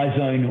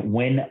 MyZone,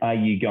 when are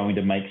you going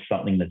to make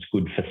something that's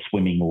good for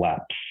swimming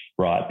laps,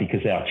 right?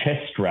 Because our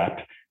chest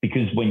strap,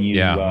 because when you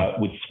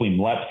would swim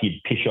laps,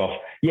 you'd push off,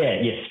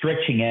 you're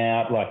stretching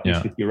out like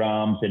this with your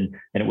arms and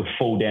it would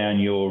fall down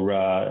your,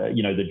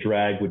 the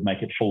drag would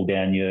make it fall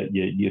down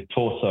your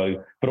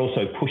torso, but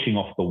also pushing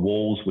off the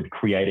walls would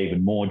create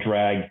even more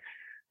drag.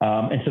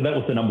 And so that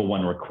was the number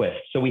one request.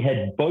 So we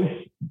had both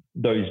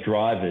those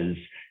drivers.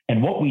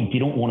 And what we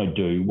didn't want to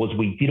do was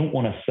we didn't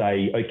want to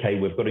say, okay,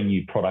 we've got a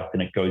new product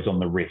and it goes on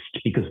the wrist,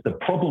 because the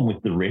problem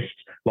with the wrist,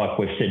 like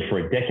we've said for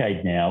a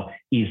decade now,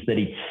 is that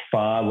it's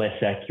far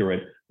less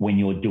accurate when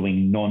you're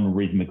doing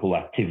non-rhythmical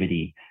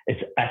activity.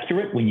 It's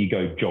accurate when you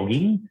go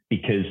jogging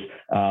because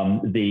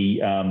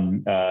the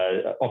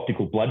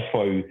optical blood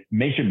flow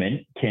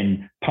measurement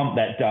can pump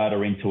that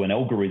data into an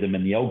algorithm,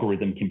 and the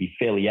algorithm can be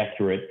fairly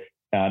accurate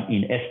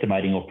in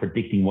estimating or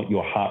predicting what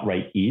your heart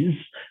rate is,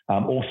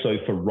 also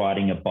for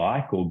riding a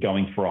bike or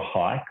going for a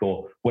hike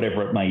or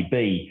whatever it may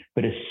be.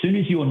 But as soon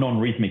as you're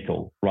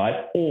non-rhythmical,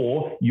 right,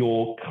 or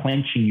you're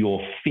clenching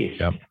your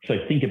fist, so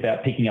think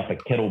about picking up a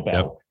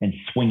kettlebell and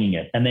swinging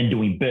it and then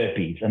doing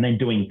burpees and then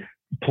doing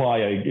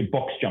plyo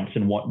box jumps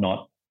and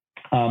whatnot,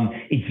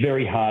 it's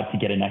very hard to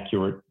get an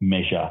accurate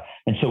measure.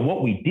 And so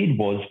what we did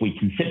was we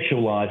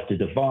conceptualized a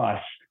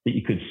device that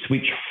you could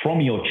switch from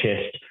your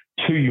chest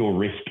to your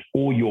wrist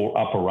or your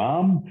upper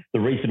arm. The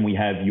reason we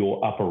have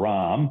your upper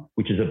arm,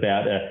 which is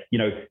about,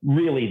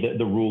 really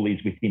the rule is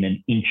within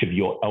an inch of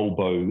your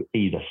elbow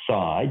either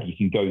side. You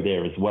can go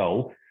there as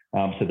well.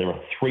 So there are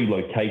 3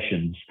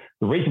 locations.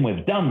 The reason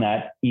we've done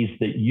that is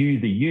that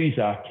you, the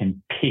user,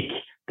 can pick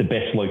the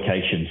best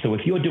location. So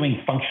if you're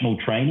doing functional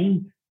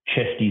training,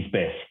 chest is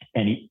best,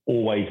 and it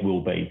always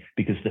will be,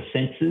 because the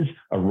sensors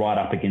are right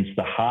up against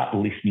the heart,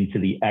 listening to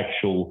the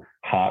actual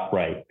heart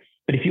rate.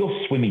 But if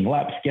you're swimming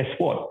laps, guess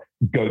what?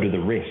 go to the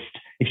wrist.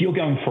 If you're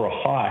going for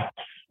a hike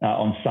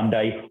on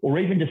Sunday, or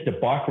even just a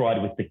bike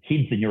ride with the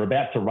kids, and you're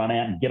about to run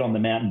out and get on the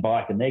mountain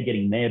bike and they're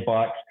getting their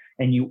bikes,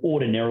 and you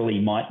ordinarily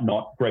might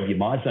not grab your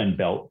MyZone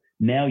belt,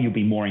 now you'll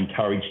be more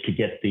encouraged to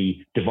get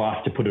the device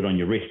to put it on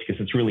your wrist,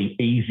 because it's really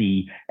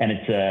easy and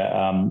it's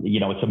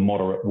a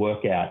moderate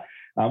workout.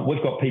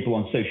 We've got people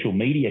on social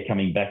media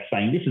coming back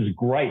saying, this is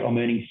great. I'm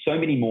earning so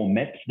many more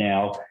MEPs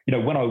now.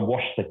 When I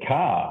wash the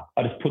car,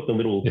 I just put the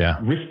little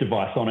wrist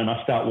device on and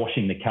I start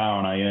washing the car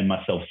and I earn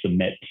myself some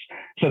MEPs.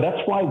 So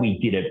that's why we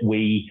did it.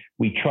 We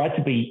tried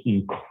to be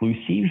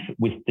inclusive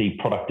with the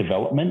product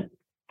development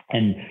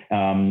and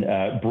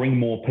bring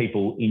more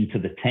people into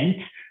the tent.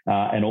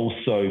 And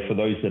also for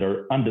those that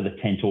are under the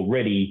tent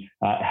already,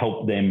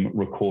 help them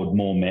record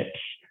more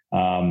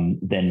MEPs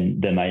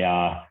than they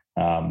are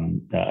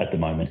at the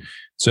moment.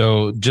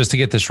 So just to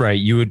get this right,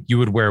 you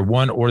would wear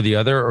one or the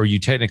other, or you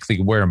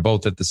technically wear them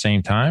both at the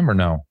same time, or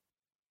no?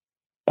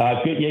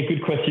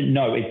 Good question.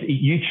 No,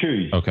 you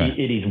choose. Okay.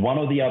 It is one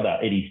or the other.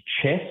 It is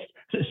chest.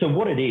 So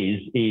what it is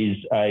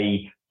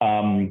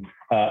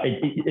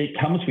it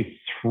comes with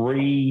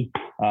three,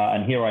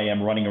 and here I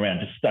am running around.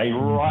 Just stay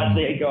right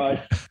there, guys.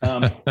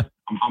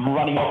 I'm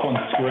running off on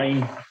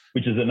screen,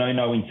 which is a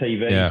no-no in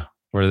TV. Yeah,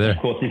 we're there. Of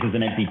course, this is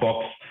an empty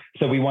box,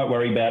 so we won't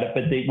worry about it.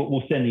 But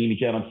we'll send the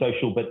image out on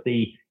social. But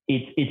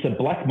it's a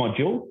black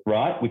module,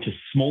 right, which is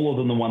smaller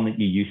than the one that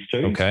you're used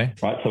to. Okay.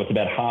 Right, so it's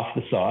about half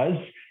the size,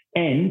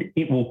 and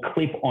it will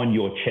clip on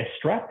your chest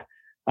strap.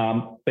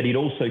 But it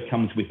also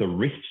comes with a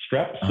wrist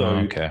strap,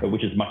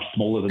 which is much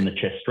smaller than the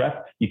chest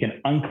strap. You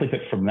can unclip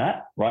it from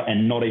that, right,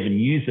 and not even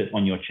use it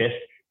on your chest.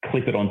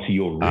 Clip it onto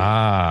your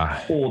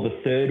wrist. Or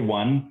the third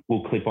one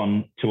will clip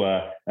on to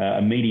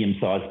a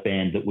medium-sized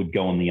band that would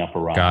go on the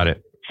upper arm. Got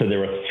it. So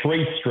there are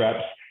three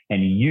straps,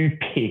 and you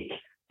pick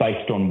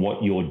based on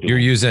what you're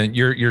doing.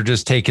 You're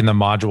just taking the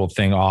module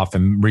thing off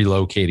and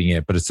relocating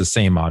it, but it's the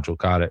same module.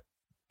 Got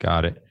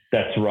it.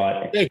 That's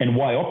right. And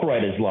why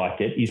operators like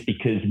it is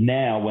because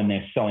now when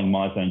they're selling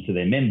MyZone to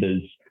their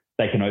members,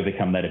 they can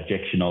overcome that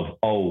objection of,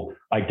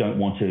 I don't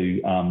want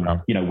to,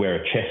 wear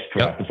a chest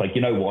strap. Yep. It's like,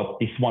 you know what,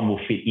 this one will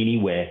fit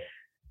anywhere.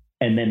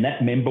 And then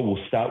that member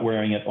will start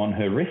wearing it on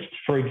her wrist,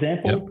 for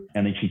example. Yep.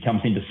 And then she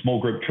comes into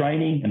small group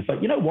training and it's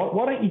like, you know what,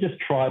 why don't you just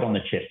try it on the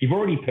chest? You've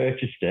already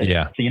purchased it.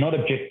 Yeah. So you're not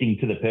objecting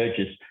to the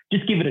purchase.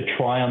 Just give it a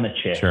try on the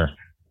chest. Sure.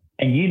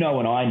 And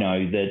and I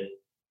know that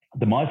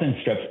the MyZone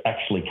strap's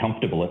actually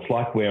comfortable. It's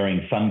like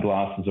wearing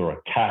sunglasses or a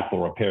cap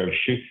or a pair of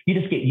shoes. You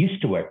just get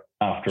used to it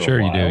after a while. Sure,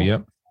 you do,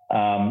 yep.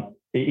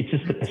 It's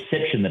just the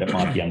perception that it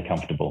might be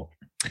uncomfortable.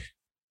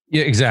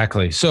 Yeah,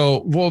 exactly.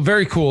 So, well,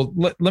 very cool.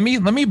 Let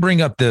me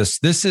bring up this.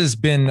 This has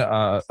been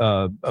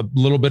a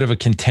little bit of a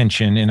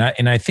contention, and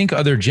I think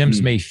other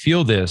gyms may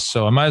feel this.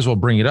 So I might as well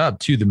bring it up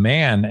to the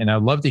man, and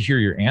I'd love to hear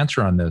your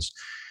answer on this.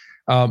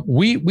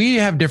 We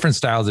have different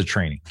styles of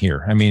training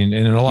here. I mean,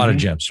 in a lot of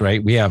gyms,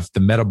 right? We have the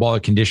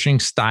metabolic conditioning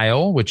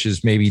style, which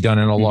is maybe done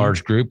in a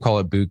large group, call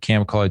it boot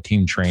camp, call it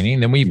team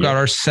training. Then we've got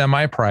our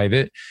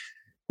semi-private,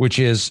 which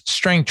is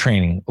strength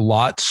training, a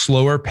lot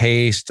slower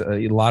paced,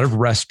 a lot of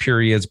rest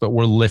periods, but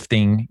we're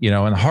lifting,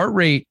 and the heart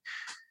rate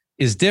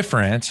is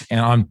different and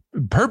on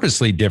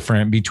purposely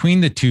different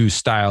between the two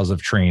styles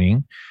of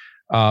training.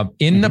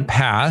 In the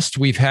past,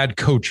 we've had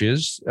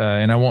coaches,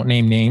 and I won't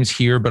name names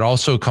here, but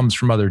also comes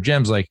from other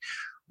gyms like,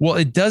 well,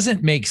 it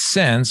doesn't make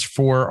sense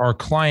for our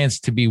clients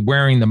to be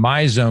wearing the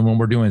MyZone when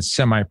we're doing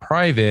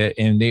semi-private,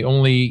 and they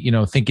only,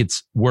 think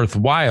it's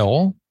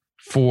worthwhile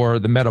for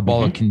the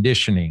metabolic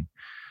conditioning.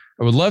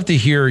 I would love to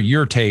hear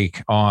your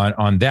take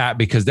on that,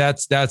 because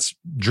that's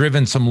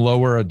driven some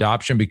lower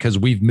adoption because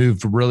we've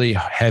moved really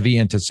heavy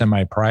into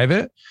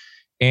semi-private,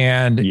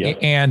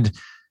 and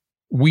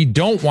we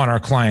don't want our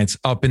clients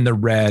up in the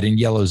red and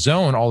yellow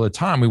zone all the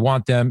time. We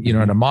want them,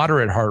 at a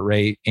moderate heart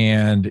rate,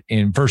 and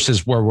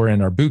versus where we're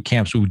in our boot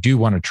camps, we do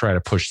want to try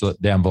to push the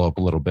envelope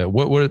a little bit.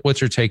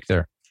 What's your take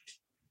there?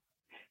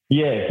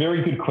 Yeah,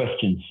 very good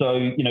question. So,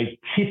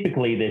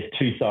 typically there's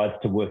two sides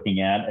to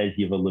working out, as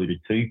you've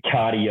alluded to,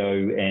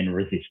 cardio and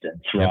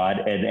resistance, right?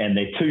 Yep. And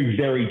they're two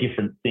very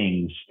different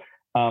things.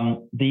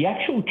 The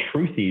actual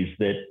truth is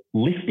that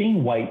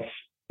lifting weights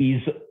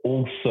is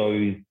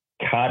also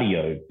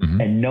cardio,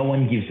 and no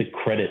one gives it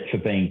credit for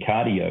being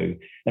cardio.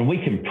 And we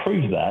can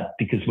prove that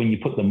because when you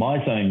put the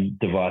MyZone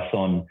device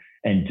on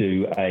and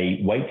do a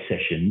weight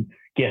session,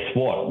 guess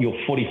what? You're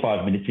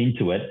 45 minutes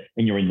into it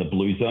and you're in the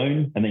blue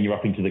zone, and then you're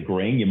up into the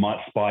green. You might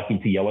spike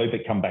into yellow,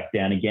 but come back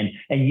down again.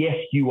 And yes,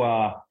 you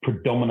are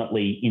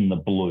predominantly in the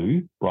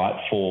blue,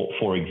 right?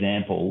 For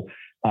example,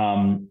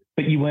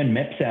 but you earn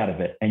MEPs out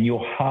of it and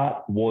your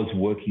heart was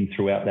working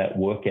throughout that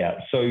workout.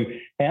 So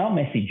our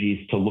message is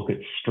to look at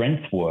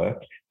strength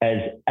work as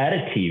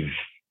additive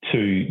to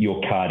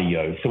your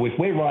cardio. So if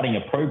we're writing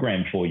a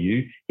program for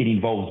you, it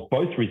involves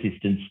both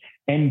resistance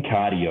and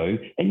cardio.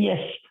 And yes,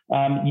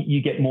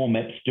 you get more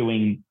MEPs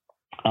doing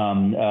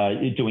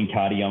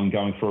cardio and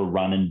going for a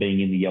run and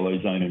being in the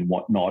yellow zone and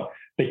whatnot.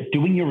 But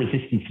doing your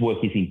resistance work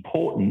is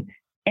important,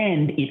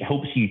 and it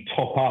helps you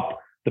top up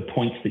the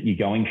points that you're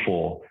going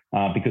for,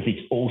 because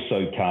it's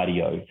also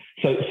cardio.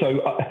 So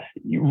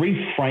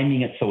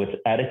reframing it so it's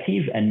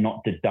additive and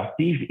not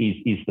deductive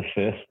is the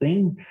first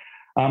thing.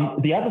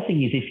 The other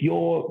thing is, if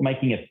you're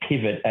making a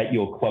pivot at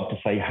your club to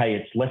say, hey,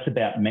 it's less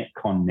about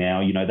Metcon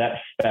now, that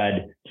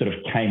fad sort of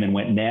came and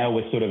went. Now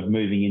we're sort of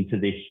moving into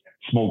this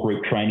small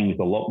group training with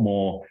a lot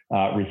more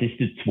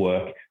resistance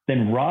work,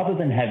 then rather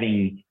than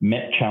having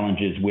MEP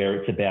challenges where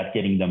it's about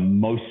getting the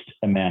most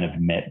amount of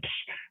MEPs,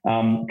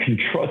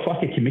 control, it's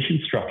like a commission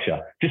structure,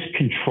 just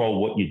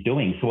control what you're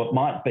doing. So it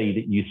might be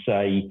that you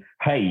say,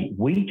 hey,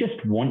 we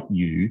just want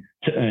you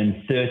to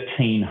earn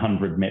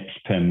 1,300 MEPs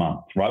per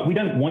month, right? We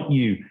don't want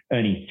you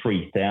earning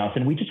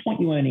 3,000. We just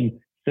want you earning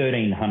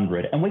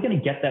 1,300. And we're going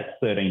to get that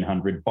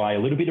 1,300 by a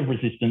little bit of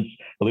resistance,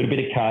 a little bit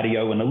of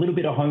cardio, and a little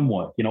bit of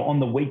homework. On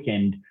the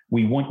weekend,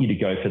 we want you to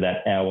go for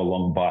that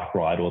hour-long bike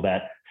ride or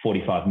that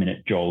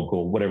 45-minute jog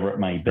or whatever it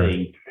may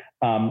be.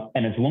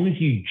 And as long as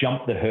you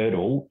jump the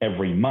hurdle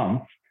every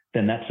month,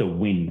 then that's a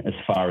win as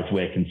far as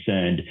we're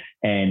concerned.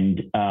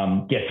 And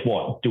guess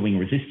what? Doing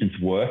resistance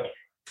work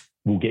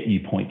will get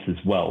you points as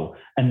well.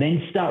 And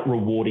then start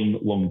rewarding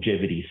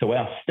longevity. So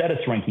our status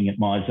ranking at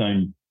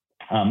MyZone,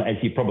 as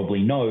you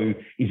probably know,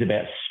 is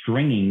about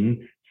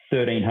stringing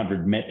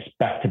 1,300 MEPs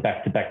back to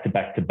back to back to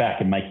back to back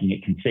and making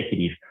it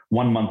consecutive.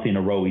 1 month in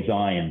a row is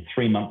iron,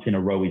 3 months in a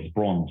row is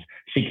bronze,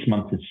 6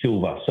 months is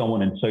silver, so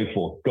on and so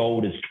forth.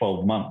 Gold is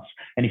 12 months.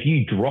 And if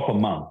you drop a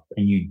month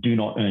and you do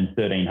not earn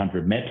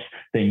 1,300 MEPs,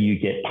 then you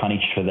get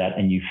punished for that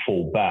and you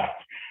fall back.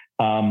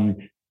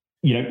 In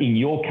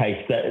your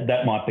case,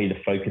 that might be the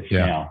focus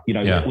now.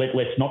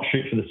 Let's not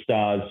shoot for the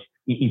stars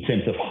in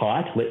terms of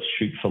height. Let's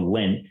shoot for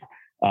length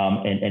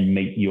and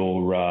meet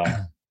your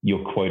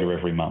quota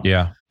every month.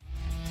 Yeah.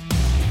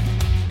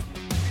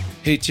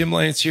 Hey, Tim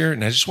Lyons here,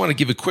 and I just want to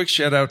give a quick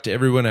shout out to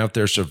everyone out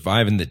there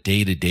surviving the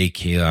day-to-day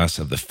chaos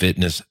of the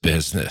fitness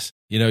business.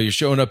 You're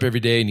showing up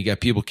every day and you got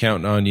people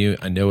counting on you.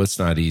 I know it's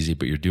not easy,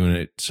 but you're doing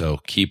it, so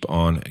keep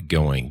on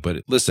going.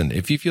 But listen,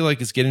 if you feel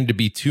like it's getting to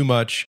be too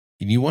much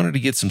and you wanted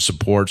to get some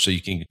support so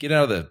you can get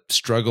out of the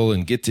struggle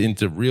and get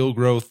into real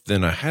growth,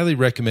 then I highly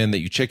recommend that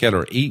you check out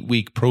our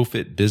 8-week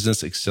ProFit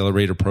Business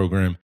Accelerator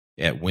program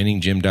at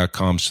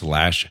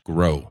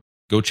winninggym.com/grow.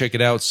 Go check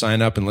it out,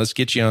 sign up, and let's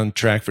get you on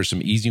track for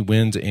some easy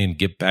wins and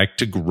get back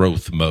to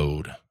growth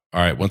mode.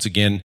 All right, once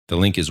again, the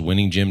link is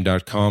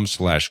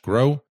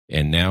winninggym.com/grow.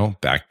 And now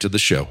back to the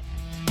show.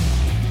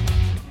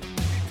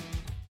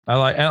 I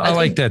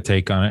like that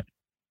take on it.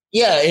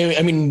 Yeah,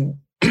 I mean,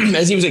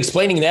 as he was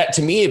explaining that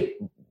to me,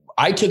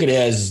 I took it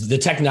as the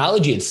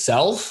technology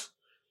itself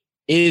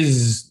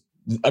is,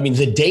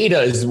 the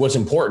data is what's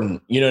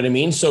important. You know what I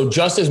mean? So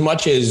just as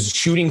much as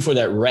shooting for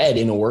that red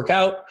in a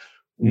workout,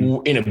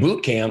 in a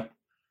boot camp,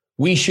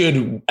 we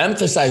should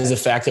emphasize the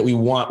fact that we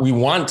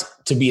want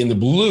to be in the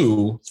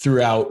blue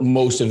throughout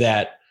most of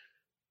that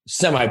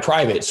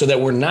semi-private, so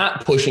that we're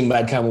not pushing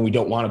MedCon when we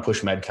don't want to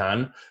push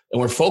MedCon, and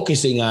we're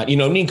focusing on,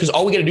 because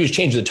all we got to do is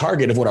change the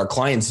target of what our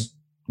client's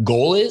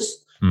goal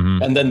is,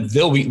 and then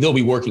they'll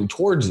be working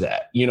towards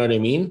that. You know what I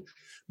mean?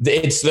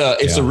 It's the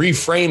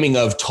reframing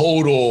of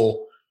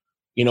total,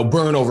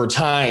 burn over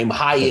time,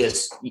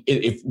 highest.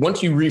 If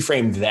once you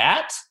reframe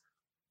that,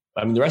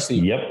 the rest of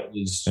the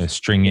is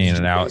stringing in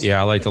and out.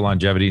 Yeah, I like the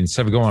longevity.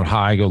 Instead of going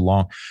high, go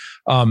long.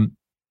 And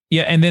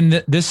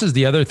then this is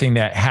the other thing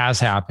that has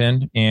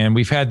happened. And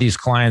we've had these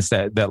clients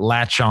that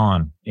latch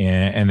on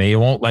and they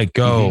won't let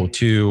go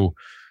to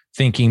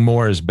thinking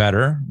more is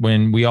better,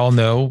 when we all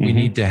know we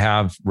need to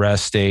have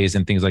rest days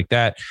and things like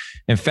that.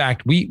 In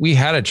fact, we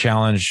had a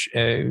challenge.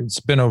 It's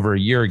been over a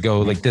year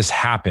ago. Like this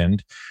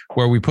happened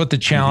where we put the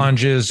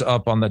challenges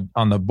up on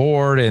the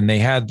board, and they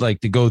had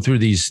to go through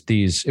these.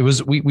 It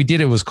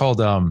was called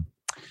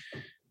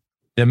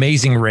the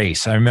Amazing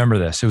Race. I remember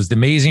this. It was the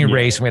Amazing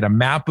Race. We had a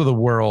map of the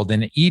world,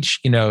 and each,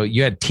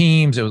 you had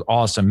teams. It was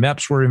awesome.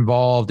 MEPs were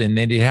involved, and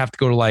then they'd have to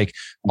go to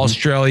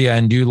Australia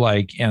and do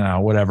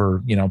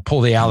whatever,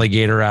 pull the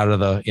alligator out of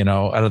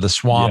the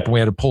swamp. And we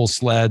had to pull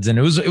sleds, and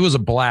it was a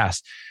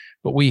blast.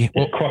 But it's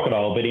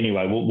crocodile. But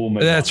anyway, we'll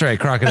move that's on. Right,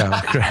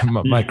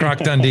 crocodile. My Croc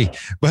Dundee.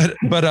 But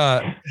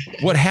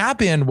what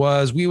happened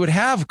was we would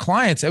have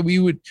clients that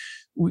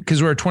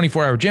because we're a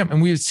 24-hour gym,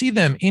 and we would see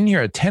them in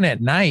here at 10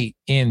 at night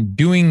and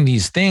doing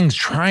these things,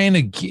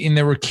 and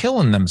they were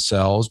killing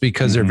themselves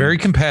because they're very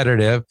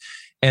competitive.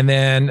 And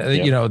then,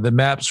 the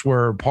MEPs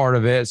were part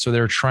of it. So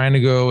they're trying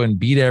to go and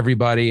beat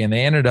everybody, and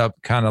they ended up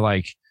kind of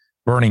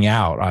burning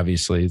out.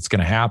 Obviously it's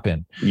going to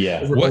happen.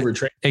 Yeah.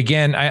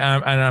 Again,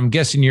 I'm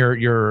guessing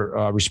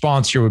your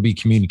response here would be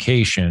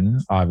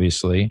communication,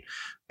 obviously,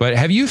 but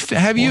have you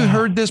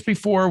heard this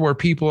before where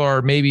people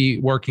are maybe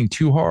working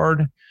too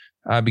hard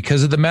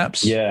because of the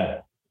MEPs?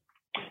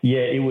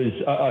 Yeah, it was,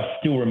 I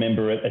still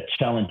remember a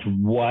challenge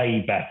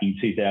way back in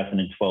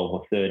 2012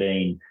 or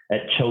 13 at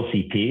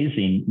Chelsea Piers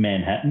in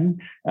Manhattan.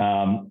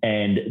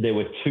 And there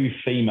were two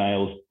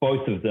females,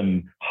 both of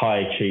them high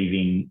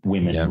achieving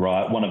women,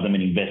 right? One of them an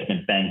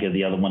investment banker,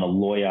 the other one a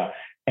lawyer.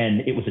 and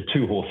it was a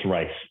 2-horse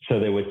race. So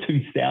there were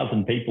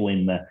 2,000 people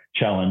in the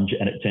challenge,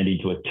 and it turned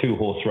into a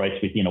 2-horse race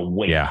within a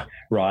week,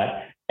 right?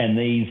 And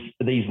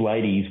these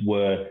ladies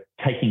were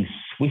taking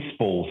Swiss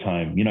balls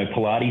home,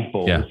 Pilates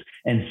balls,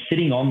 and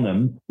sitting on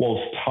them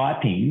whilst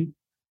typing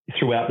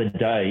throughout the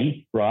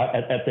day, right,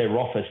 at their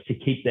office to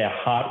keep their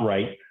heart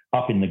rate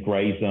up in the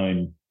grey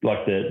zone,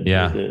 like the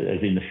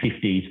as in the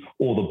 50s,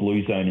 or the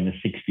blue zone in the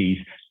 60s,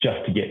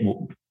 just to get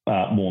more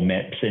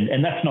MEPs.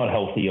 And that's not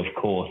healthy, of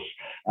course.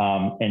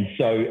 And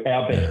so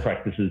our best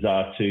practices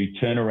are to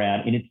turn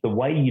around, and it's the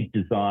way you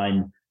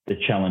design the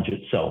challenge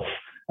itself.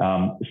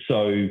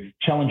 So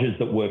challenges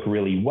that work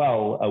really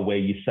well are where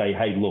you say,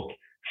 hey, look,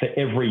 for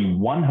every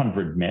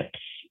 100 MEPs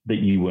that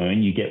you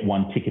earn, you get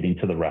 1 ticket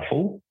into the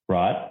raffle,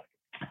 right?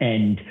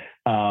 And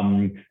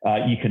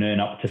you can earn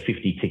up to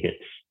 50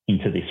 tickets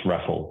into this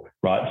raffle,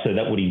 right? So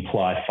that would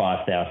imply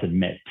 5,000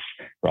 MEPs,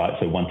 right?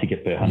 So 1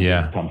 ticket per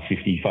 100 times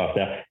 50,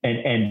 5,000.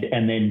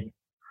 And then,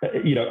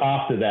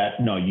 after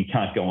that, no, you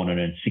can't go on and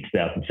earn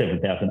 6,000,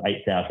 7,000,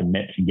 8,000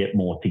 MEPs and get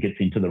more tickets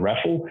into the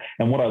raffle.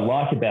 And what I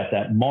like about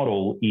that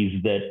model is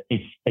that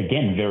it's,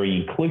 again, very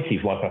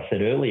inclusive. Like I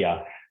said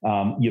earlier,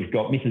 you've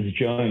got Mrs.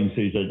 Jones,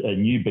 who's a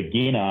new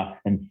beginner,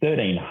 and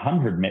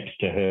 1,300 MEPs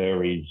to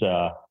her is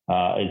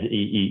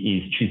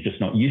she's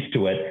just not used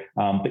to it,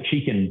 but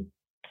she can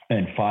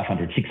earn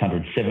 500,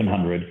 600,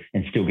 700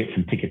 and still get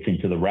some tickets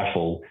into the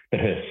raffle. But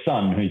her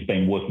son, who's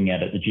been working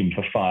out at the gym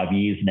for 5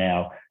 years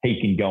now,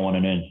 he can go on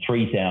and earn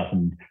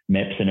 3,000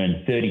 MEPs and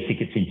earn 30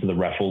 tickets into the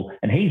raffle.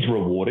 And he's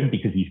rewarded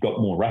because he's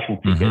got more raffle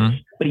tickets,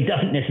 but he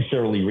doesn't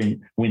necessarily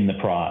win the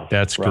prize.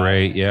 That's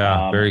great.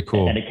 Yeah, very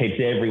cool. And it keeps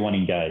everyone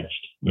engaged.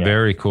 Yeah.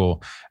 Very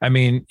cool. I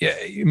mean,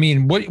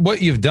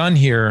 what you've done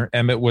here,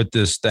 Emmett, with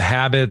the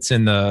habits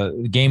and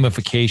the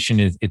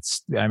gamification,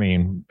 it's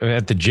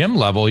at the gym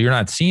level, you're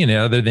not seeing it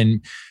other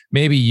than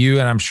maybe you,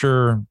 and I'm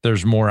sure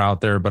there's more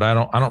out there, but I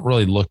don't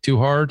really look too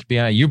hard to be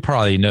honest. You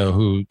probably know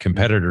who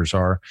competitors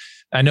are.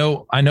 I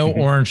know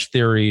Orange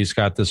Theory's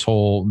got this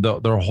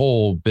their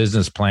whole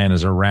business plan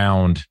is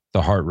around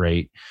the heart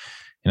rate,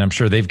 and I'm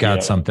sure they've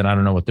got something. I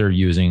don't know what they're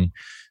using,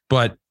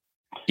 but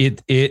they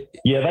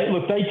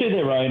do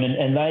their own,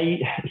 and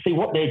they see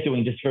what they're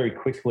doing. Just very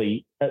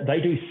quickly, they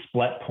do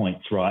splat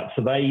points, right?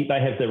 So they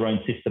have their own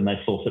system. They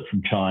source it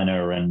from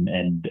China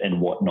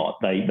and whatnot.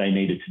 They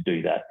needed to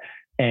do that,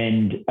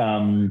 and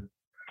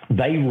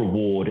they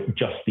reward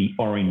just the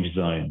orange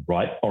zone,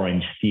 right?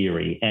 Orange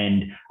Theory,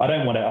 and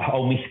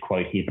I'll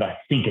misquote here, but I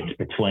think it's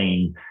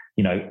between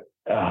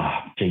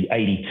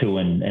 82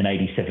 and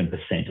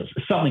 87%, or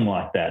something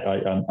like that.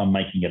 I'm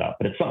making it up,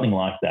 but it's something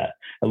like that.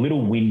 A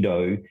little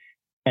window.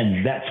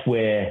 And that's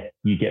where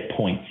you get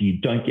points. You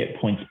don't get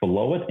points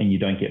below it, and you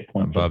don't get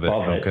points above it.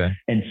 Okay.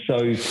 And so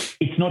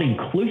it's not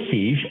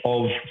inclusive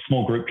of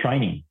small group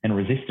training and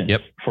resistance,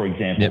 for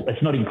example.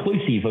 It's not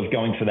inclusive of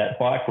going for that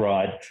bike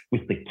ride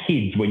with the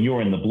kids when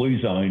you're in the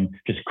blue zone,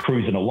 just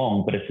cruising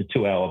along, but it's a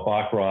 2-hour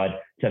bike ride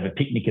to have a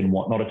picnic and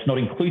whatnot. It's not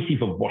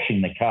inclusive of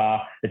washing the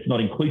car. It's not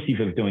inclusive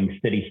of doing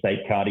steady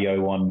state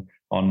cardio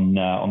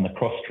on the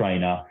cross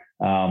trainer.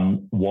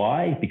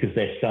 Why? Because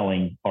they're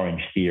selling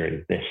Orange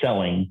Theory. They're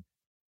selling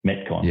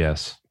Metcon.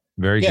 Yes.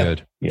 Very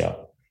good. Yeah.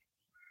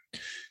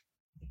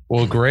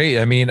 Well, great.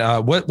 I mean,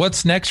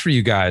 what's next for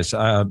you guys?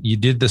 You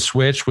did the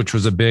switch, which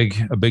was a big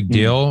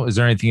deal. Is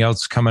there anything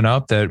else coming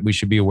up that we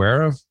should be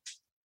aware of?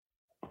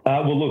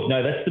 Well, look,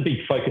 no, that's the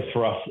big focus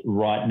for us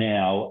right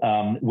now.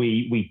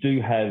 We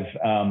do have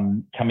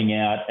coming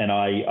out, and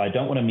I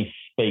don't want to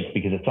misspeak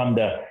because it's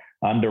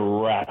under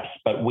wraps,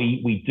 but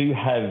we do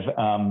have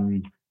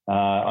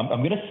I'm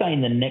going to say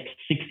in the next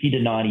 60 to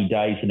 90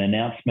 days, an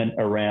announcement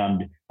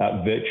around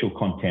virtual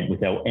content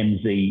with our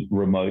MZ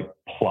Remote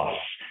Plus.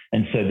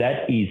 And so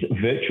that is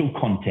virtual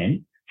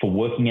content for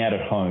working out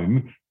at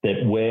home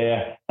that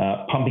we're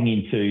pumping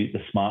into the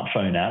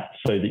smartphone app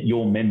so that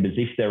your members,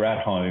 if they're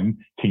at home,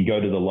 can go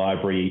to the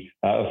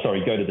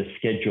go to the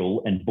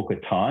schedule and book a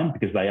time,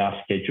 because they are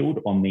scheduled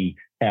on the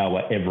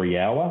hour every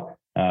hour.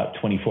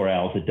 24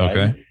 hours a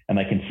day, and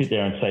they can sit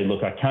there and say,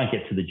 look, I can't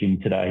get to the gym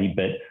today,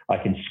 but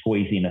I can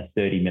squeeze in a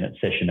 30-minute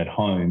session at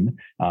home,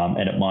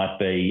 and it might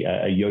be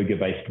a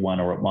yoga-based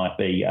one, or it might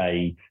be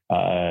a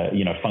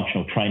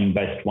functional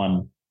training-based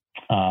one,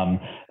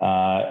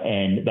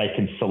 and they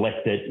can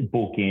select it,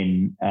 book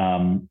in,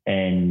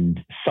 and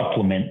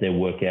supplement their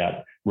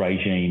workout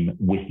regime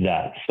with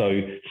that.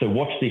 So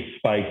watch this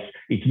space.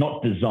 It's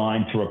not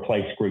designed to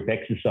replace group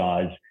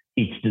exercise.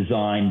 It's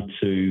designed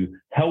to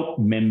help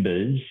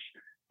members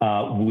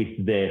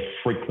with their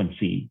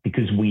frequency,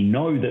 because we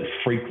know that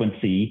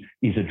frequency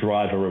is a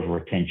driver of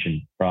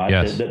retention, right?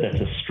 Yes.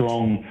 That's a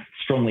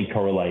strongly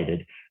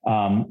correlated.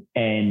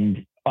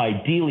 And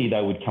ideally,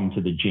 they would come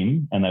to the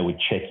gym and they would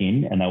check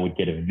in and they would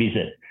get a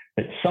visit.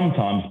 But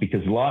sometimes,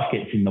 because life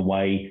gets in the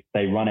way,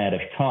 they run out of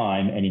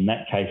time. And in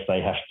that case,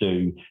 they have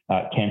to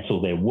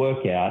cancel their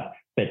workout.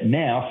 But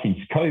now, since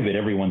COVID,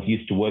 everyone's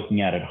used to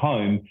working out at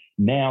home.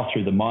 Now,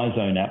 through the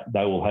MyZone app,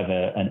 they will have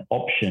an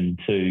option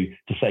to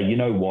say, you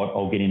know what,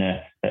 I'll get in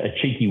a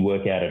cheeky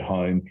workout at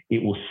home.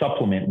 It will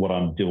supplement what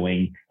I'm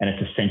doing, and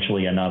it's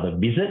essentially another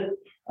visit.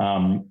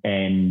 As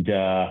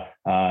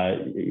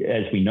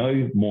we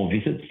know, more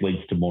visits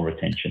leads to more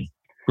attention.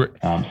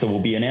 So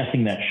we'll be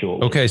announcing that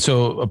shortly. Okay,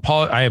 so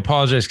I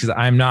apologize because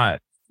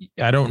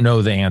I don't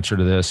know the answer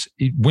to this.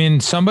 When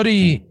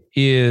somebody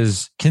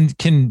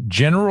can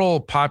general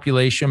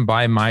population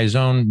buy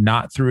MyZone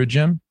not through a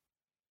gym?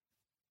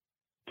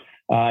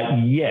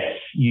 Yes,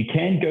 you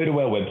can go to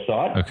our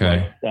website.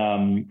 Okay.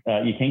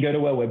 You can go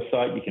to our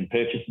website, you can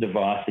purchase a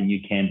device, and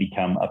you can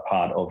become a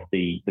part of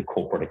the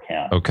corporate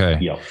account. Okay.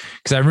 Yeah.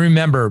 Because I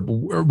remember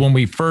when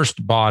we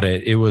first bought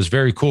it, it was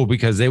very cool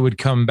because they would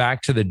come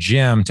back to the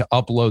gym to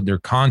upload their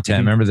content.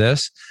 Mm-hmm. Remember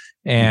this?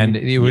 And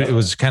it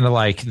was kind of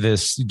like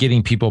this,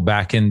 getting people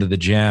back into the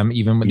gym,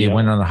 even when they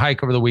went on a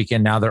hike over the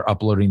weekend. Now they're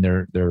uploading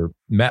their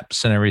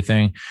MEPs and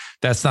everything.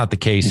 That's not the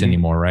case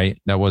anymore,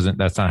 right?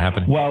 That's not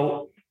happening.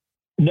 Well,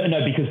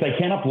 no, because they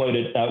can upload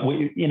it.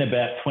 In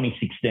about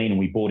 2016,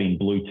 we bought in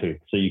Bluetooth,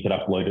 so you could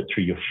upload it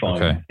through your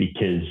phone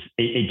because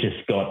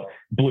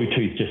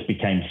Bluetooth just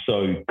became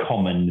so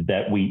common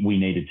that we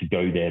needed to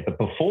go there. But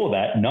before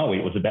that, no,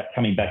 it was about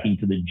coming back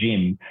into the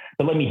gym.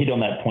 But let me hit on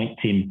that point,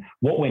 Tim.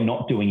 What we're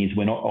not doing is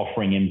we're not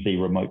offering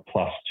MZ Remote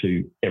Plus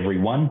to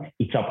everyone.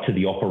 It's up to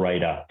the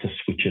operator to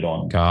switch it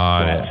on.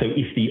 Got it. So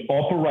if the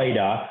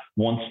operator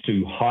wants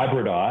to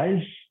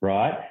hybridize,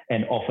 right,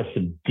 and offer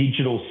some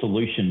digital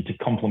solution to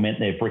complement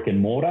their brick and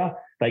mortar,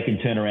 they can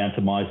turn around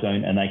to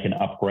MyZone and they can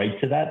upgrade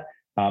to that.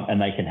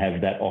 And they can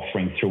have that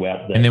offering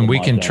throughout the. And then we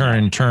can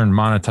turn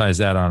monetize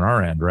that on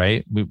our end,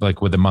 right?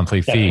 Like with a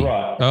monthly fee. That's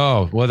right.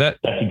 Oh, well, that's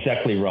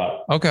exactly right.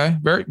 Okay,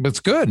 that's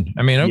good.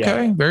 I mean,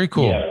 okay, very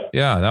cool.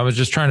 Yeah, I was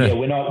just trying to. Yeah,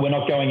 we're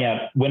not going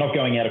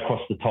out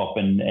across the top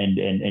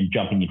and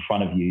jumping in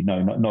front of you.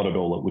 No, not at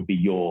all. It would be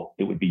your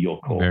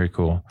call. Very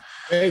cool.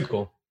 Very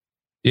cool.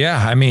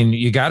 Yeah, I mean,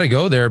 you got to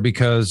go there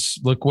because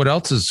look what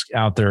else is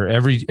out there. I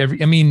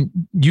mean,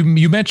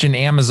 you mentioned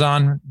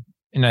Amazon.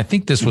 And I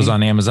think this was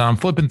on Amazon. I'm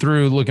flipping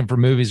through looking for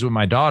movies with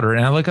my daughter,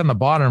 and I look on the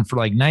bottom for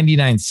like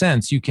 99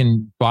 cents. You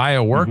can buy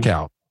a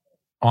workout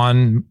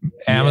on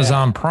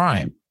Amazon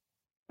Prime.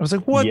 I was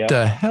like, what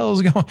the hell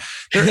is going on?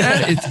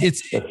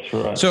 That's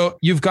right. So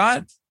you've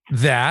got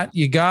that.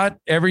 You got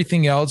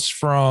everything else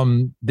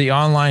from the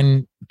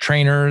online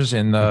trainers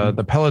and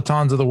the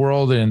Pelotons of the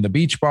world and the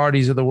beach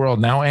parties of the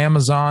world. Now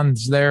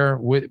Amazon's there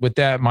with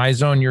that.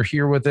 MyZone, you're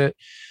here with it.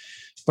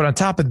 But on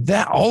top of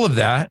that, all of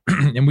that,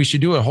 and we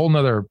should do a whole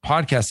nother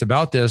podcast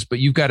about this, but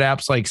you've got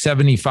apps like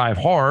 75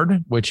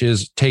 Hard, which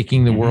is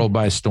taking the world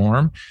by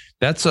storm.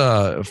 That's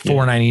a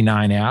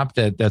 $4.99 app.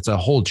 That's a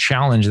whole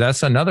challenge.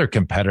 That's another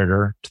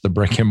competitor to the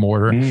brick and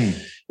mortar.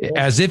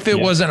 As if it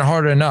wasn't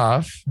hard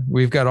enough,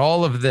 we've got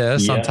all of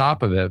this on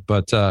top of it.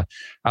 But I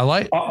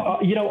like...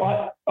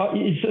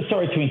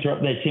 sorry to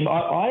interrupt there, Tim.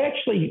 I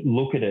actually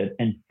look at it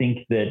and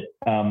think that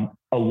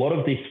a lot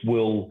of this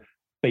will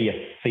be a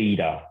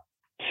feeder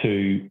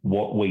to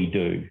what we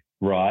do,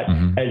 right?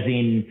 As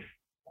in,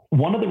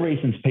 one of the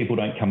reasons people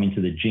don't come into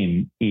the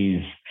gym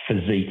is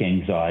physique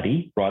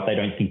anxiety, right? They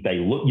don't think they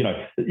look,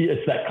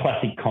 it's that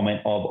classic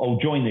comment of, I'll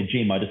join the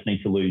gym, I just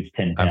need to lose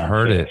 10 pounds. I've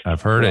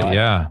heard it.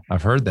 Yeah,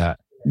 I've heard that.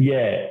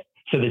 Yeah.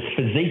 So there's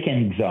physique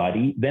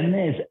anxiety. Then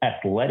there's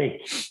athletic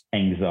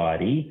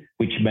anxiety,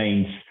 which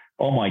means,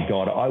 oh my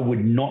God, I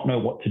would not know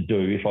what to do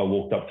if I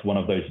walked up to one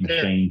of those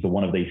machines or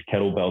one of these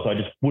kettlebells. I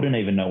just wouldn't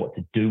even know what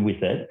to do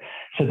with it.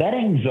 So that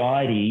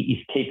anxiety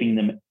is keeping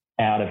them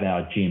out of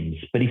our gyms.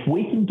 But if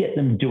we can get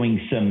them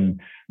doing some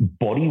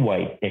body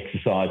weight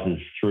exercises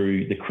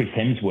through the Chris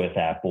Hemsworth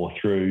app or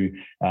through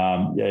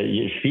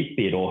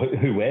Fitbit or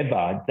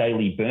whoever,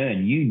 Daily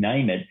Burn, you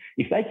name it,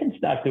 if they can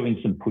start doing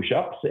some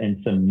push-ups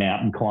and some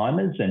mountain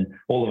climbers and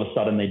all of a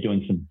sudden they're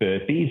doing some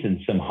burpees and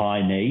some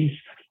high knees,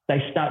 they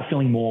start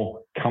feeling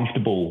more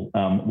comfortable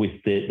with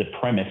the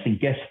premise. And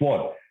guess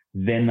what?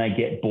 Then they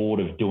get bored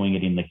of doing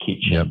it in the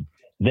kitchen. Yep.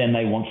 Then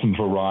they want some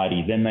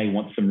variety. Then they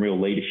want some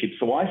real leadership.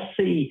 So I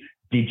see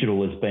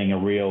digital as being a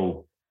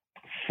real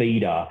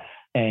feeder.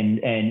 And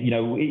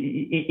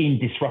in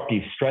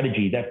disruptive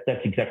strategy,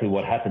 that's exactly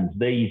what happens.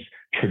 These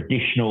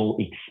traditional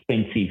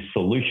expensive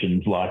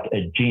solutions like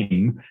a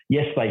gym,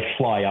 yes, they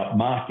fly up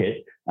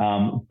market,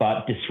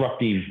 but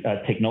disruptive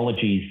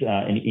technologies,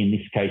 in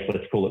this case,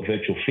 let's call it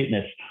virtual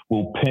fitness,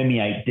 will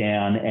permeate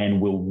down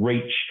and will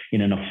reach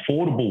in an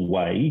affordable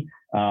way,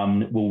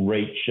 will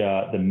reach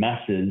the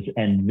masses,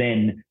 and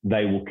then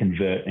they will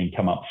convert and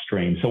come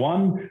upstream. So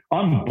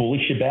I'm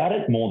bullish about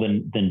it more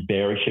than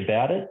bearish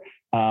about it.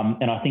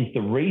 And I think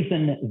the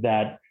reason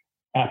that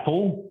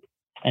Apple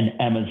and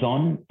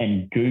Amazon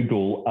and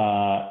Google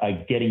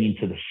are getting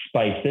into the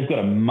space, they've got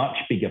a much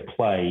bigger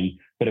play,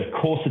 but of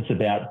course it's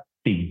about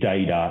big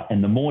data,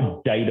 and the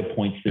more data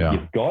points that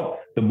you've got,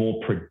 the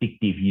more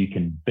predictive you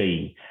can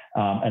be.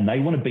 And they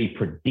want to be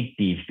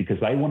predictive because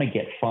they want to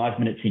get 5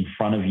 minutes in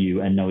front of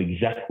you and know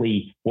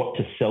exactly what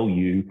to sell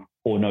you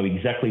or know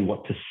exactly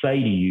what to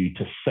say to you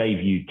to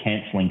save you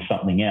canceling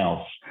something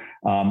else.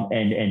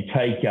 And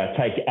take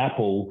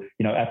Apple.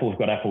 Apple's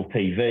got Apple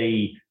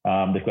TV.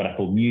 They've got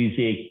Apple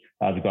Music.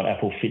 They've got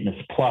Apple Fitness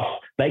Plus.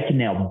 They can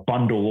now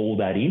bundle all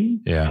that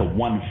in for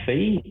one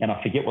fee, and I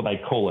forget what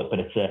they call it, but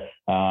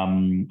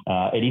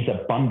it is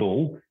a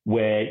bundle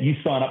where you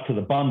sign up to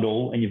the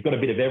bundle and you've got a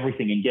bit of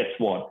everything. And guess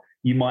what?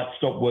 You might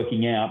stop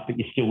working out, but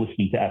you're still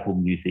listening to Apple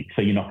Music,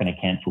 so you're not going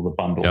to cancel the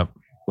bundle. Yep.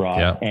 Right.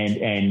 Yep.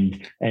 And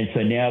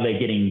so now they're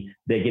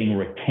getting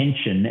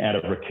retention out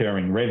of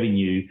recurring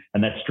revenue,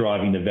 and that's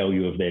driving the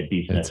value of their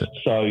business.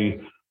 So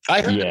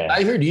I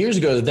heard years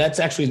ago that that's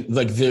actually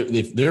like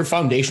their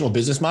foundational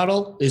business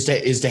model is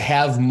to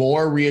have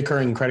more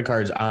reoccurring credit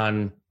cards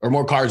or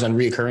more cards on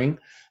reoccurring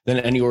than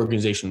any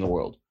organization in the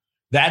world.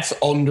 That's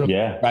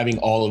driving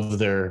all of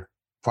their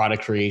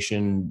product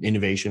creation,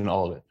 innovation,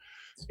 all of it.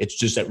 It's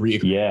just that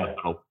reoccurring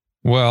model.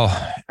 Well,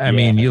 I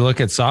mean, you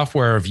look at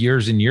software of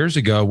years and years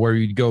ago where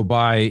you'd go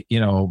buy,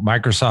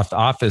 Microsoft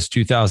Office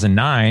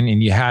 2009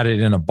 and you had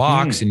it in a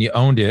box and you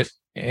owned it.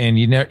 And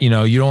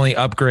you'd only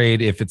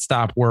upgrade if it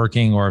stopped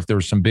working or if there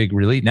was some big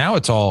release. Now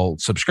it's all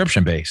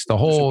subscription based. The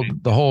whole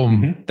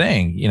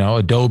thing,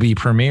 Adobe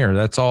Premiere.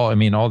 That's all. I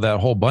mean, all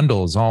that whole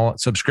bundle is all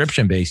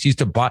subscription based. You used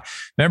to buy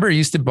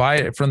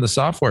it from the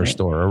software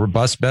store or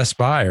Best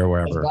Buy or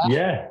wherever.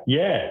 Yeah.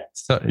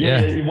 So,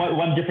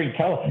 one different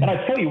color. And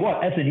I tell you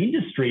what, as an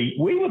industry,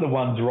 we were the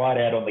ones right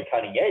out on the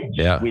cutting edge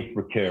with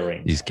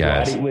recurring. These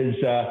guys. Right? It was.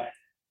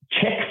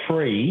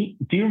 Check-free.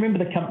 Do you remember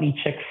the company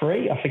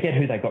Check-free? I forget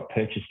who they got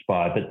purchased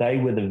by, but they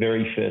were the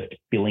very first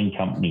billing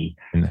company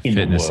in the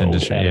fitness world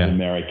industry, out of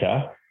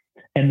America.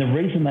 And the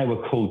reason they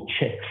were called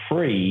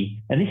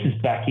Check-free, and this is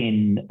back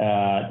in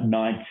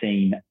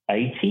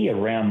 1980,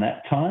 around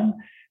that time,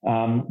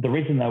 the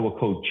reason they were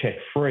called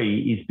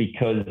Check-free is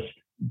because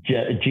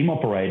gym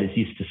operators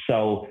used to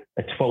sell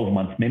a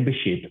 12-month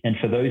membership. And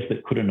for those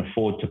that couldn't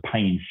afford to pay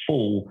in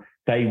full,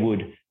 they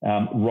would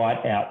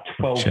write out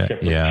 12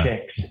 separate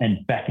checks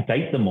and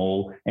backdate them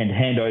all and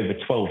hand over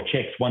 12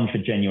 checks, one for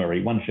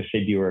January, one for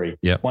February,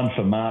 one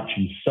for March,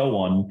 and so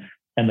on.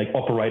 And the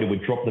operator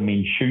would drop them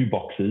in shoe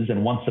boxes,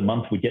 and once a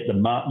month we'd get the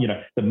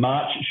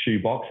March shoe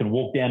box and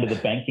walk down to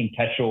the bank and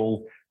cash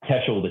all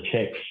the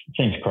checks. It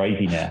seems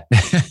crazy now.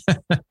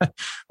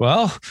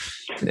 Well,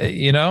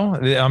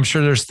 I'm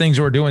sure there's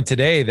things we're doing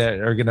today that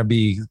are going to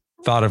be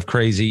thought of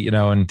crazy,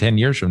 in 10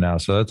 years from now.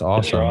 So that's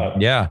awesome. That's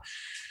right. Yeah.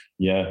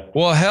 Yeah.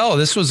 Well, hell,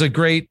 this was a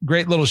great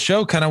little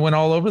show. Kind of went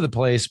all over the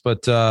place,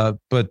 but I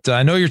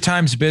know your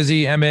time's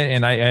busy, Emmett,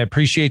 and I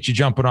appreciate you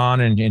jumping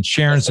on and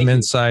sharing some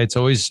insights.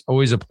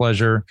 Always a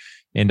pleasure.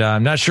 And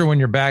I'm not sure when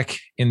you're back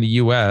in the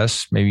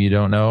U.S. Maybe you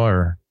don't know,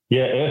 or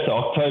IRSA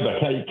October,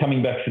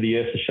 coming back for the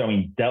IRSA show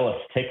in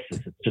Dallas, Texas.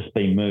 It's just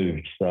been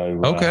moved, so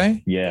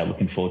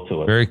looking forward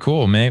to it. Very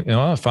cool, man.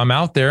 Well, if I'm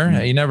out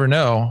there, you never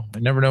know. I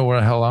never know where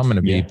the hell I'm going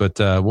to be, but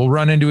we'll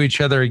run into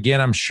each other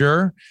again, I'm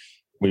sure.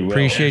 We will.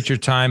 Appreciate your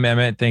time,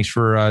 Emmett. Thanks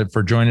for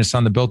joining us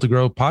on the Built to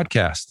Grow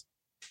podcast.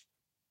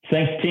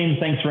 Thanks, Tim.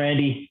 Thanks,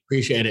 Randy.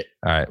 Appreciate it.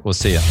 All right. We'll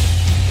see you.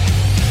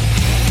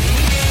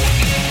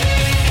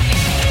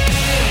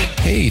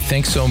 Hey,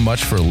 thanks so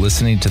much for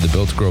listening to the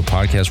Built to Grow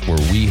podcast, where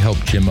we help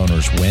gym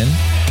owners win.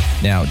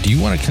 Now, do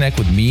you want to connect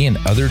with me and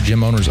other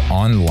gym owners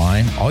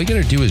online? All you got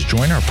to do is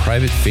join our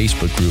private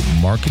Facebook group,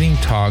 Marketing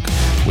Talk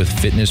with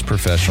Fitness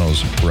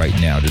Professionals, right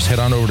now. Just head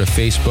on over to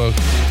Facebook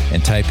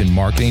and type in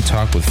Marketing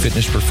Talk with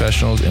Fitness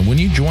Professionals. And when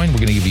you join, we're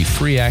going to give you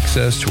free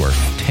access to our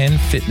 10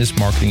 fitness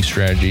marketing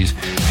strategies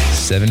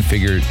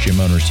 7-figure gym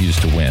owners use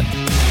to win.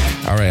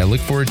 All right, I look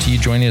forward to you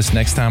joining us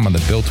next time on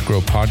the Built to Grow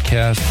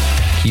podcast.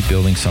 Keep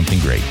building something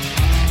great.